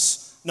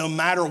Christmas, no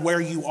matter where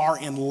you are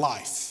in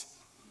life,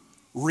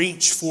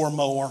 reach for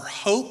more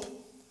hope,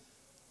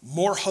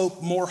 more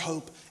hope, more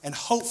hope, and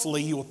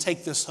hopefully you will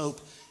take this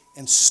hope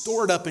and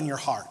store it up in your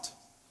heart.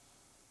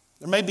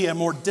 There may be a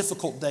more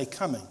difficult day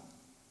coming,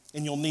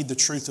 and you'll need the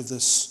truth of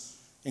this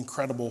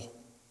incredible,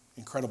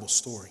 incredible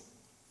story.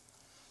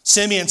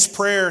 Simeon's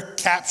prayer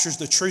captures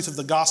the truth of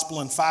the gospel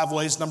in 5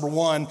 ways. Number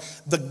 1,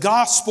 the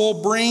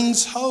gospel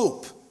brings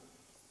hope.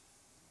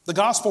 The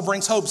gospel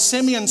brings hope.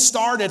 Simeon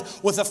started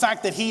with the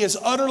fact that he is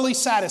utterly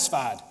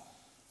satisfied.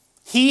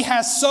 He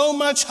has so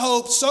much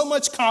hope, so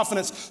much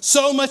confidence,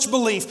 so much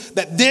belief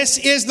that this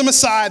is the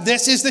Messiah,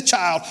 this is the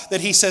child, that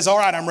he says, all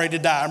right, I'm ready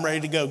to die, I'm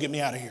ready to go, get me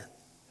out of here.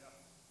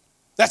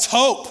 That's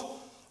hope.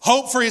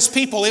 Hope for his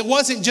people. It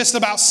wasn't just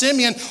about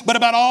Simeon, but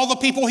about all the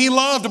people he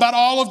loved, about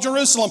all of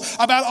Jerusalem,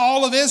 about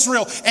all of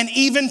Israel. And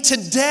even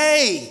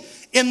today,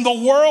 in the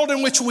world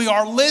in which we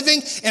are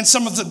living, in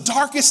some of the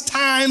darkest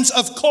times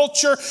of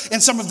culture,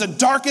 in some of the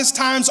darkest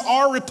times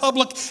our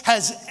republic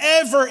has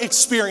ever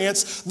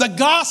experienced, the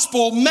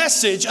gospel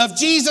message of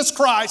Jesus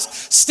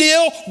Christ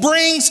still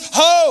brings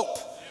hope.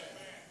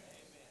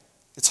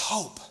 It's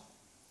hope.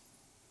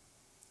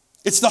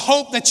 It's the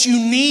hope that you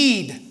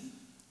need.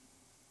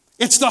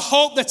 It's the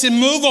hope that's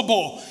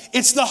immovable.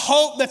 It's the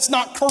hope that's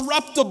not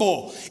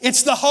corruptible.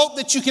 It's the hope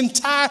that you can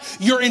tie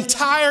your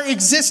entire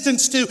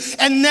existence to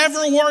and never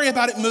worry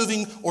about it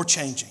moving or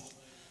changing.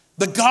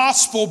 The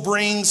gospel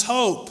brings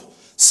hope.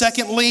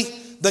 Secondly,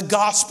 the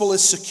gospel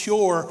is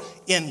secure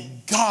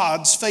in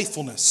God's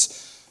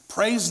faithfulness.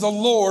 Praise the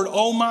Lord,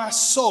 O my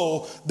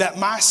soul, that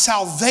my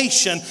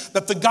salvation,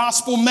 that the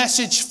gospel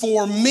message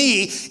for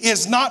me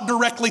is not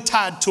directly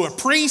tied to a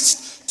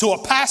priest, to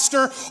a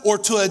pastor, or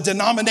to a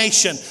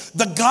denomination.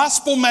 The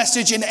gospel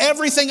message and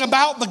everything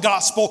about the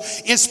gospel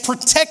is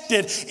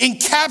protected,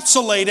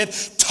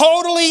 encapsulated,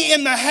 totally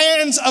in the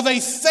hands of a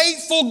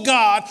faithful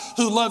God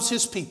who loves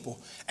his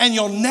people. And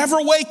you'll never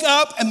wake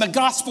up and the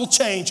gospel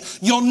change.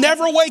 You'll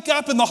never wake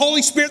up and the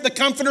Holy Spirit, the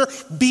Comforter,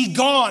 be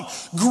gone.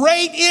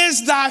 Great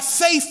is thy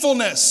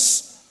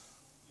faithfulness.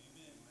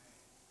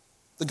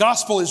 The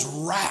gospel is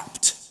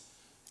wrapped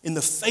in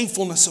the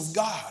faithfulness of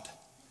God.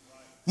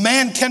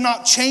 Man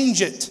cannot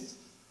change it.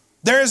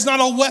 There is not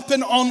a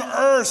weapon on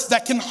earth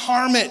that can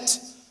harm it.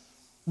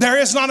 There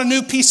is not a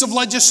new piece of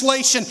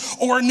legislation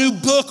or a new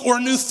book or a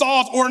new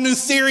thought or a new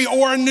theory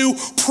or a new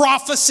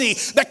prophecy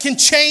that can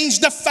change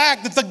the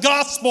fact that the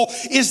gospel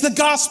is the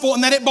gospel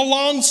and that it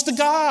belongs to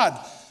God.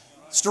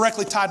 It's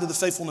directly tied to the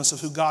faithfulness of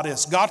who God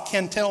is. God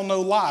can tell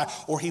no lie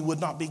or he would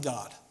not be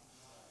God.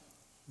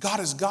 God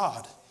is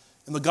God.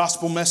 And the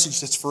gospel message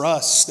that's for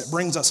us, that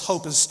brings us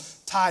hope, is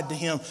tied to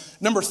him.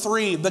 Number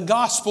 3, the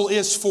gospel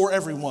is for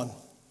everyone.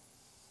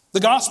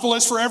 The gospel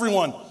is for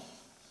everyone.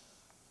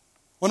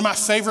 One of my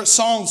favorite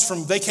songs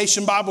from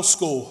Vacation Bible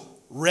School,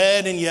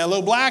 red and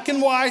yellow, black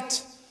and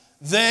white,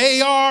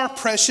 they are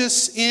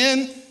precious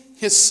in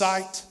his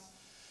sight.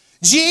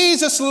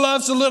 Jesus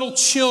loves the little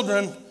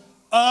children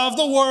of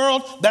the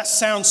world. That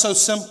sounds so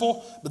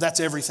simple, but that's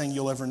everything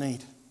you'll ever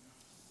need.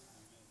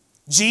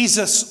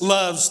 Jesus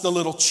loves the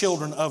little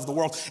children of the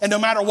world. And no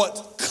matter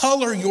what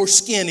color your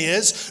skin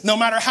is, no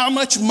matter how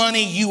much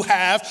money you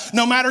have,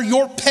 no matter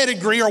your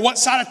pedigree or what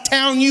side of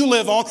town you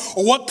live on,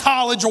 or what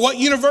college or what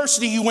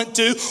university you went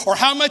to, or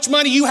how much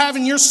money you have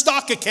in your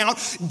stock account,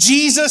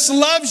 Jesus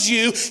loves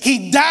you.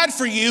 He died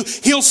for you.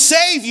 He'll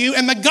save you.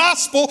 And the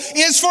gospel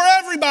is for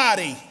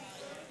everybody.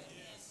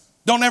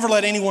 Don't ever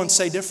let anyone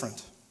say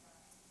different.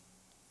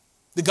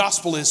 The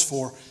gospel is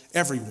for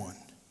everyone.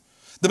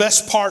 The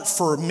best part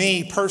for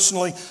me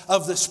personally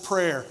of this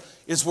prayer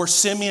is where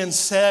Simeon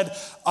said,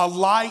 a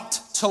light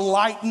to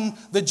lighten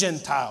the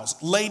Gentiles.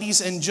 Ladies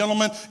and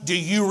gentlemen, do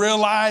you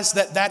realize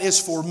that that is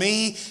for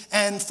me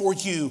and for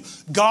you?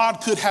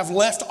 God could have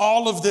left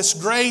all of this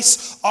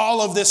grace,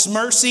 all of this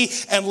mercy,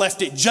 and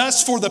left it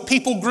just for the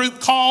people group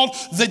called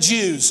the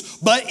Jews.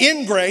 But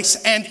in grace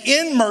and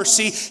in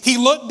mercy, he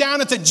looked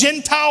down at the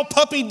Gentile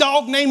puppy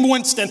dog named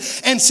Winston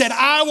and said,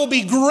 I will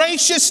be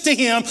gracious to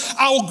him.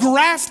 I will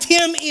graft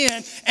him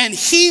in, and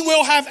he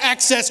will have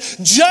access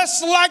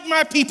just like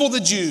my people,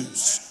 the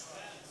Jews.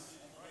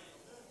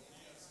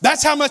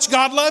 That's how much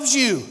God loves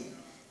you.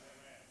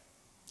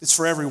 It's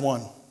for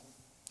everyone.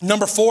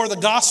 Number 4, the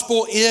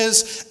gospel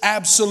is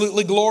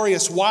absolutely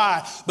glorious.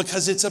 Why?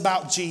 Because it's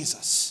about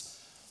Jesus.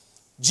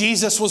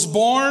 Jesus was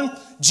born.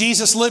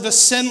 Jesus lived a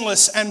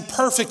sinless and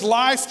perfect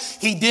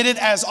life. He did it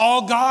as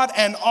all God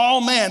and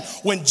all man.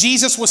 When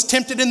Jesus was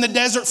tempted in the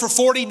desert for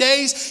 40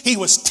 days, he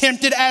was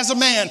tempted as a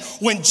man.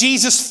 When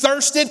Jesus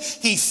thirsted,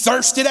 he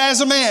thirsted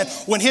as a man.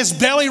 When his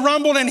belly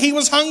rumbled and he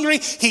was hungry,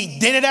 he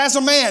did it as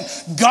a man.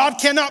 God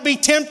cannot be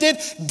tempted.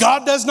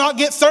 God does not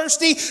get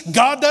thirsty.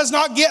 God does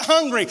not get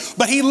hungry.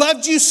 But he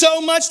loved you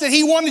so much that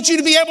he wanted you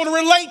to be able to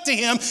relate to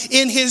him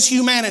in his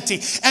humanity.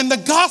 And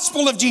the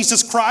gospel of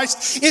Jesus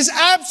Christ is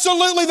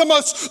absolutely the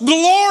most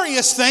glorious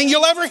thing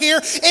you'll ever hear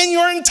in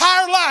your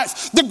entire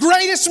life. The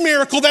greatest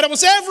miracle that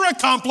was ever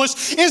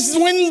accomplished is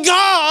when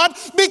God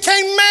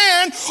became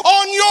man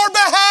on your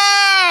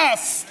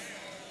behalf.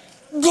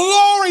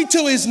 Glory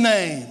to his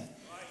name.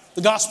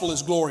 The gospel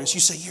is glorious.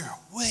 You say, you're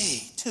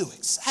way too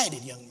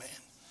excited, young man.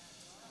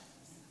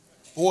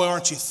 Boy,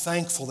 aren't you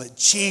thankful that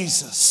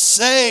Jesus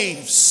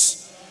saves,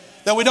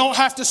 that we don't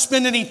have to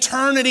spend an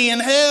eternity in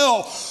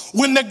hell.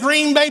 When the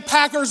Green Bay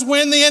Packers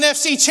win the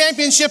NFC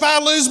Championship, I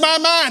lose my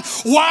mind.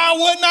 Why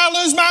wouldn't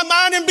I lose my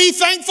mind and be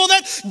thankful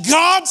that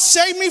God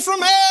saved me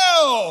from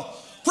hell?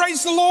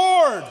 Praise the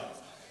Lord.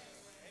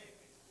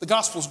 The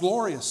gospel is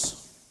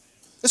glorious.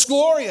 It's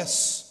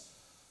glorious.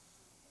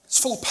 It's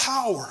full of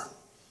power.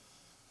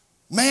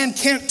 Man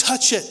can't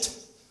touch it.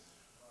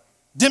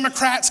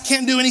 Democrats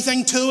can't do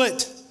anything to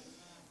it.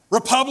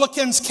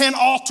 Republicans can't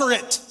alter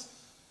it.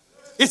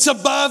 It's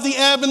above the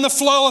ebb and the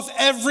flow of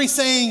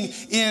everything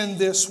in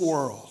this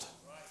world.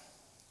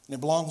 And it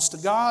belongs to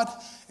God,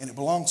 and it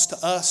belongs to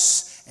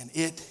us, and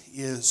it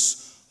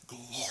is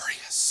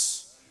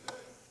glorious.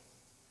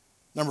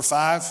 Number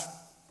 5,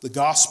 the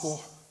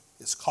gospel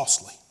is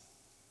costly.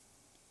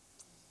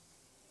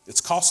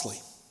 It's costly.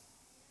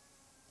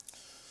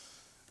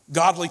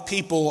 Godly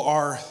people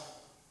are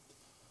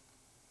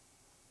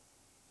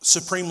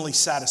supremely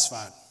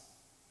satisfied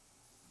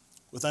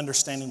with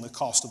understanding the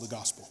cost of the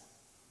gospel.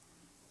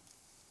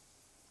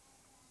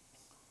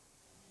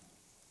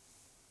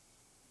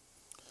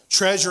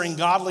 Treasuring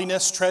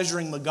godliness,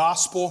 treasuring the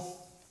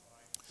gospel,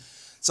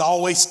 it's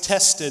always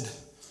tested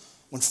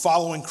when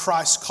following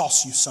Christ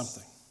costs you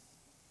something.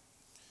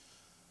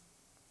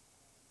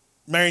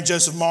 Mary and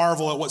Joseph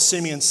marvel at what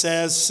Simeon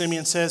says.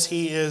 Simeon says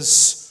he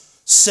is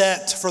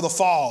set for the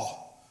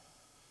fall.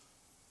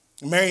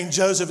 Mary and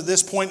Joseph at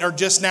this point are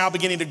just now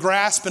beginning to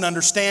grasp and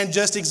understand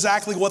just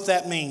exactly what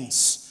that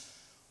means.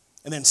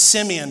 And then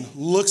Simeon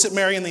looks at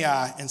Mary in the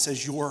eye and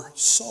says, your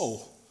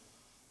soul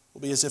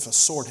will be as if a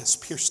sword has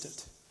pierced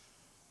it.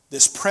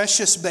 This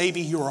precious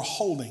baby you are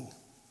holding,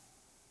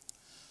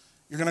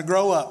 you're going to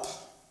grow up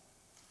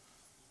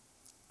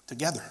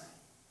together.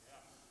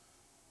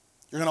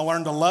 You're going to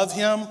learn to love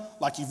him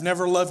like you've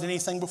never loved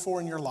anything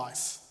before in your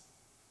life.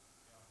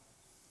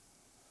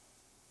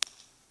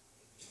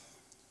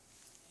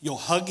 You'll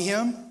hug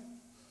him.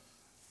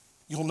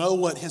 You'll know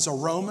what his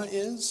aroma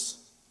is.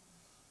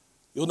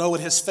 You'll know what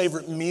his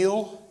favorite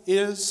meal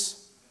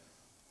is.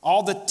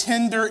 All the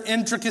tender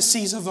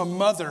intricacies of a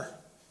mother,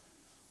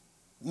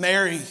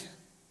 Mary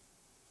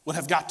would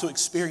have got to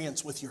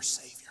experience with your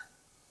Savior.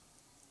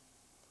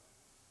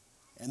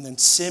 And then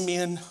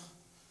Simeon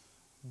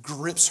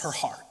grips her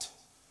heart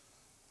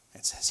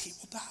and says, he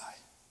will die.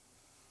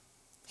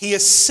 He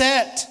is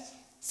set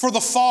for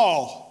the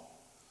fall.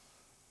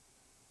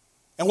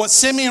 And what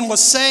Simeon was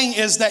saying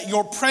is that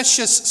your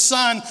precious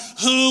son,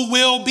 who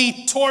will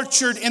be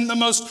tortured in the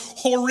most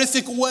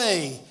horrific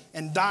way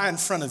and die in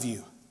front of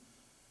you,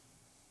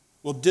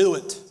 will do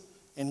it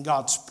in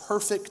God's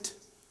perfect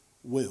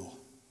will.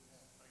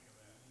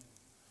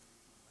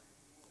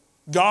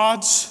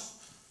 God's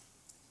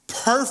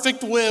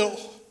perfect will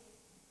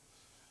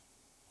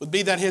would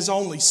be that his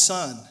only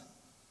son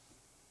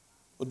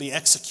would be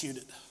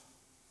executed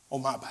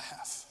on my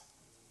behalf.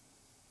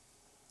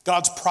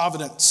 God's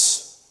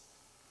providence,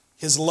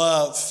 his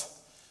love,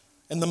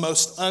 and the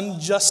most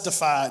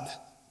unjustified,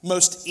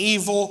 most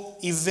evil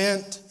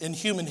event in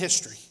human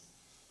history.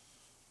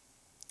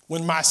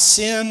 When my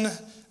sin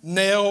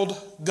nailed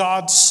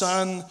God's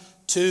son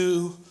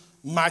to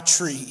my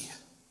tree,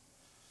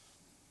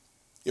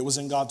 it was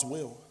in God's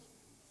will.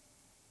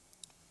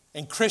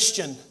 And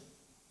Christian,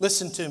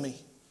 listen to me.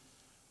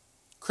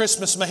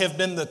 Christmas may have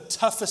been the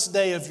toughest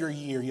day of your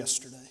year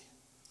yesterday.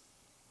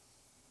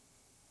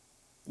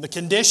 The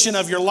condition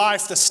of your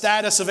life, the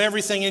status of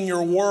everything in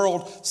your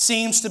world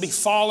seems to be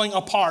falling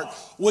apart.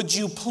 Would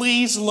you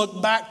please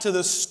look back to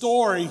the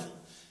story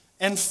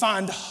and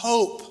find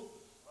hope?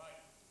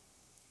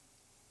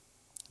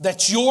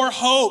 That your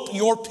hope,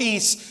 your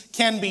peace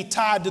can be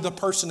tied to the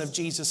person of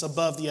Jesus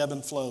above the ebb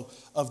and flow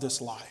of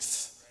this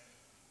life.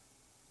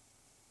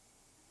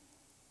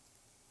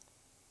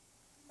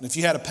 And if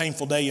you had a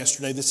painful day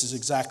yesterday, this is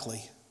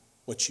exactly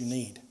what you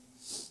need.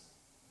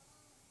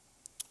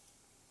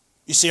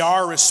 You see,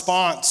 our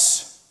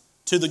response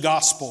to the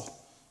gospel,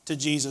 to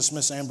Jesus,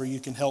 Miss Amber, you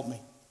can help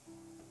me.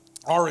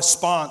 Our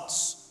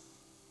response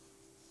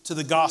to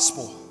the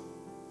gospel.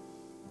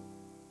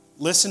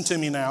 Listen to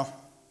me now.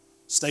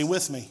 Stay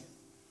with me.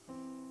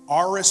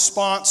 Our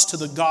response to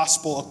the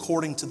gospel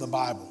according to the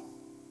Bible.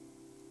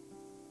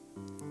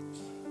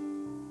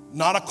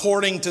 Not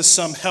according to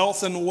some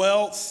health and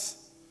wealth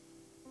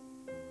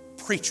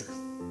preacher.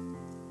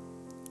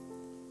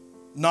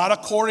 Not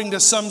according to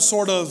some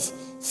sort of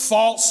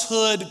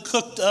falsehood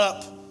cooked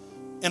up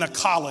in a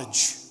college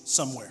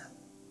somewhere.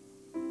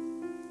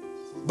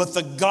 But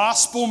the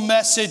gospel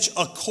message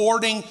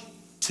according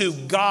to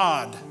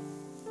God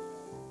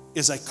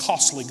is a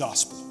costly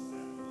gospel.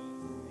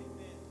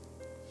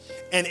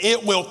 And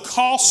it will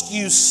cost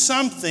you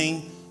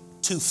something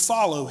to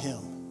follow Him.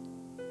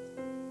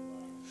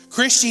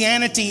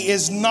 Christianity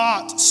is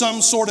not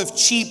some sort of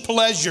cheap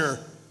pleasure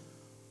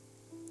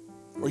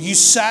where you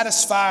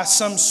satisfy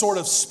some sort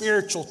of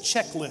spiritual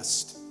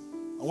checklist.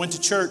 I went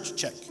to church,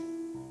 check.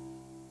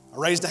 I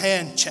raised a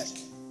hand, check.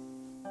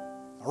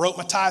 I wrote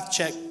my tithe,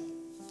 check.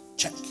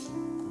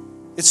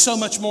 It's so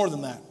much more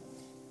than that.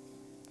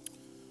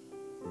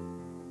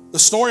 The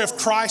story of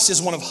Christ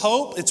is one of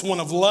hope. It's one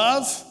of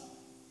love.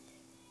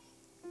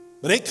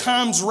 But it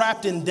comes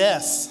wrapped in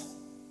death,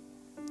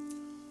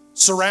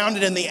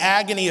 surrounded in the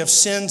agony of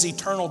sin's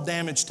eternal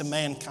damage to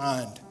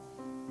mankind.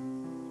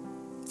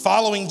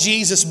 Following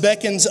Jesus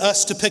beckons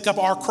us to pick up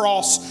our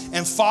cross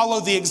and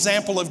follow the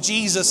example of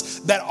Jesus,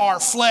 that our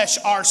flesh,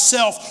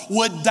 ourself,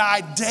 would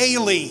die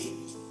daily.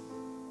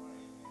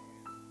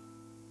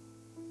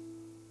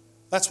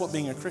 That's what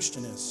being a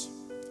Christian is.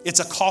 It's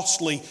a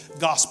costly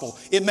gospel.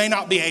 It may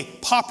not be a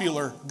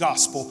popular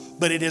gospel,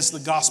 but it is the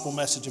gospel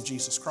message of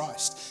Jesus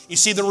Christ. You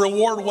see, the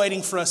reward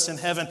waiting for us in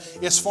heaven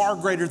is far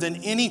greater than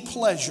any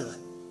pleasure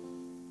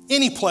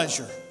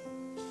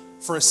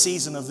for a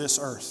season of this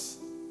earth.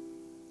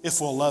 If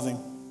we'll love Him,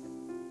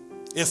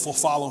 if we'll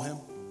follow Him,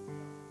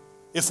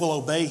 if we'll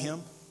obey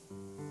Him.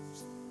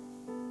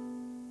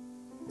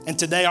 And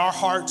today our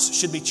hearts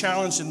should be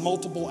challenged in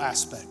multiple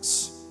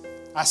aspects.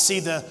 I see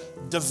the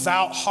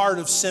devout heart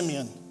of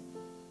Simeon,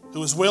 who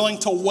was willing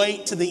to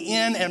wait to the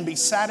end and be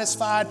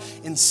satisfied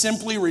in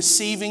simply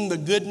receiving the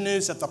good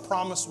news that the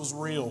promise was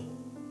real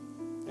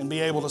and be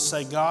able to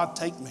say, God,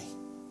 take me.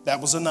 That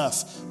was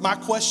enough. My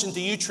question to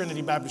you,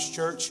 Trinity Baptist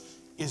Church,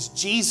 is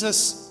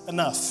Jesus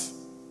enough?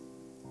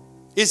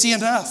 Is He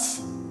enough?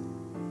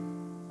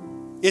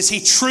 Is He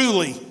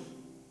truly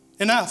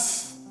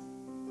enough?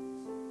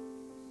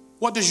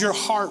 What does your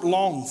heart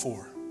long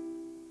for?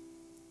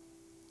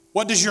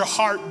 What does your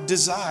heart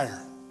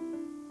desire?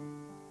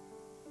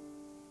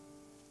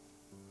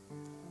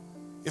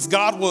 If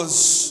God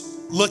was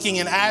looking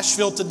in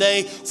Asheville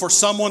today for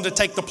someone to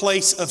take the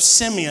place of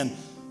Simeon,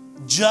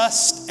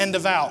 just and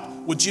devout,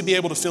 would you be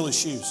able to fill His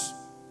shoes?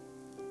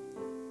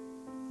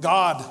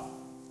 God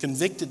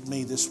convicted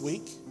me this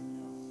week.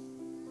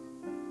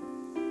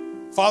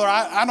 Father,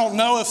 I don't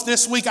know if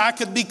this week I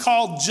could be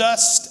called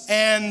just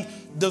and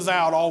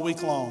devout all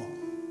week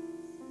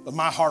long, but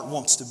my heart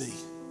wants to be.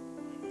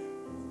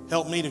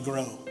 Help me to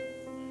grow.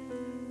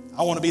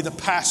 I want to be the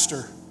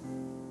pastor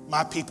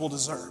my people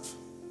deserve.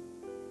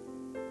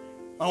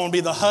 I want to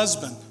be the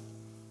husband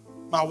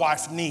my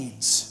wife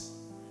needs.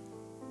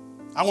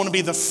 I want to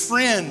be the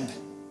friend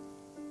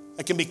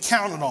that can be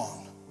counted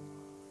on.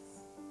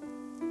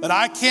 But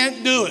I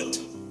can't do it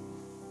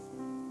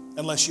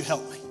unless you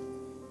help me.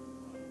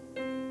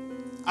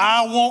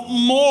 I want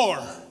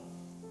more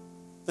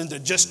than to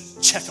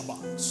just check a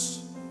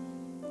box.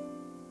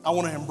 I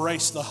want to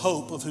embrace the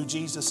hope of who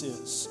Jesus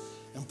is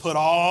and put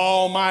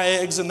all my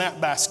eggs in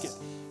that basket.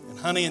 And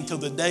honey, until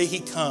the day He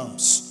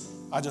comes,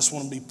 I just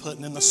want to be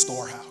putting in the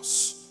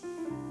storehouse.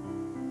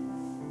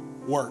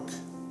 Work,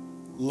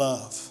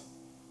 love,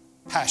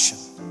 passion,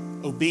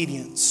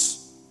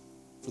 obedience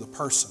for the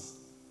person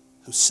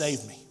who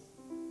saved me.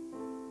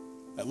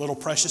 That little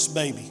precious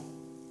baby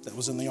that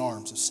was in the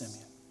arms of Simeon.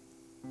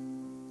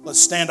 Let's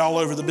stand all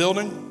over the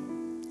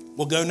building.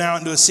 We'll go now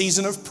into a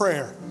season of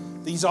prayer.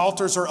 These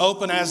altars are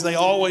open as they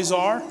always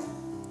are.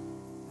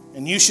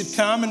 And you should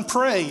come and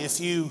pray if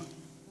you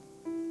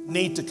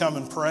need to come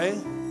and pray.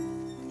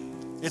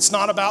 It's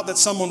not about that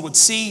someone would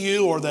see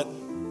you or that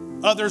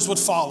others would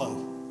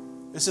follow.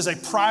 This is a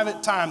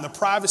private time, the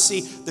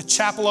privacy, the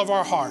chapel of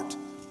our heart.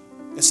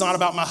 It's not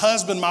about my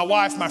husband, my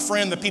wife, my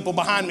friend, the people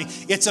behind me.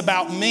 It's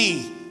about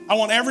me. I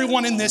want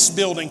everyone in this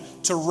building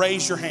to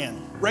raise your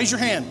hand. Raise your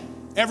hand.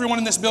 Everyone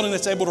in this building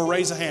that's able to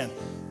raise a hand.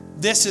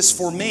 This is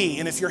for me,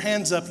 and if your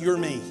hand's up, you're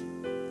me.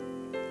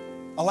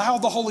 Allow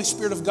the Holy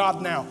Spirit of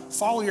God now.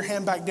 Follow your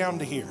hand back down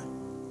to here.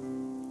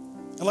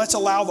 And let's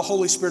allow the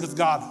Holy Spirit of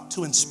God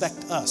to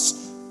inspect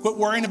us. Quit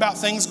worrying about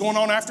things going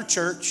on after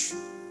church.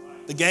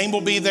 The game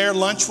will be there.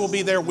 Lunch will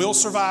be there. We'll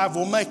survive.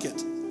 We'll make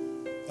it.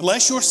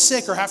 Unless you're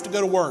sick or have to go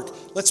to work,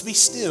 let's be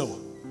still.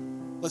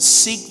 Let's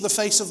seek the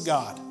face of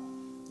God.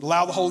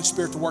 Allow the Holy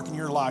Spirit to work in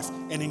your life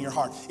and in your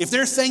heart. If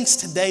there are things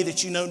today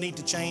that you know need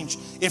to change,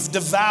 if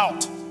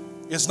devout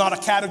is not a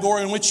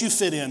category in which you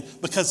fit in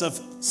because of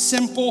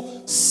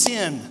simple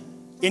sin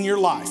in your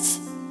life,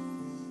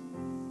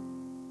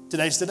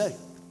 today's the day.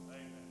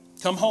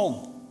 Come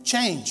home.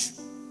 Change.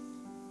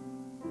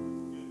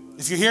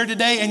 If you're here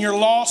today and you're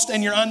lost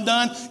and you're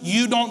undone,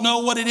 you don't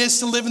know what it is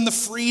to live in the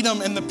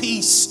freedom and the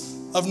peace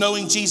of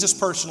knowing Jesus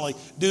personally.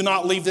 Do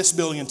not leave this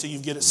building until you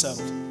get it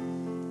settled.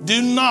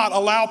 Do not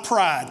allow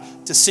pride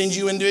to send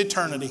you into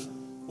eternity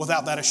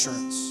without that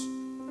assurance.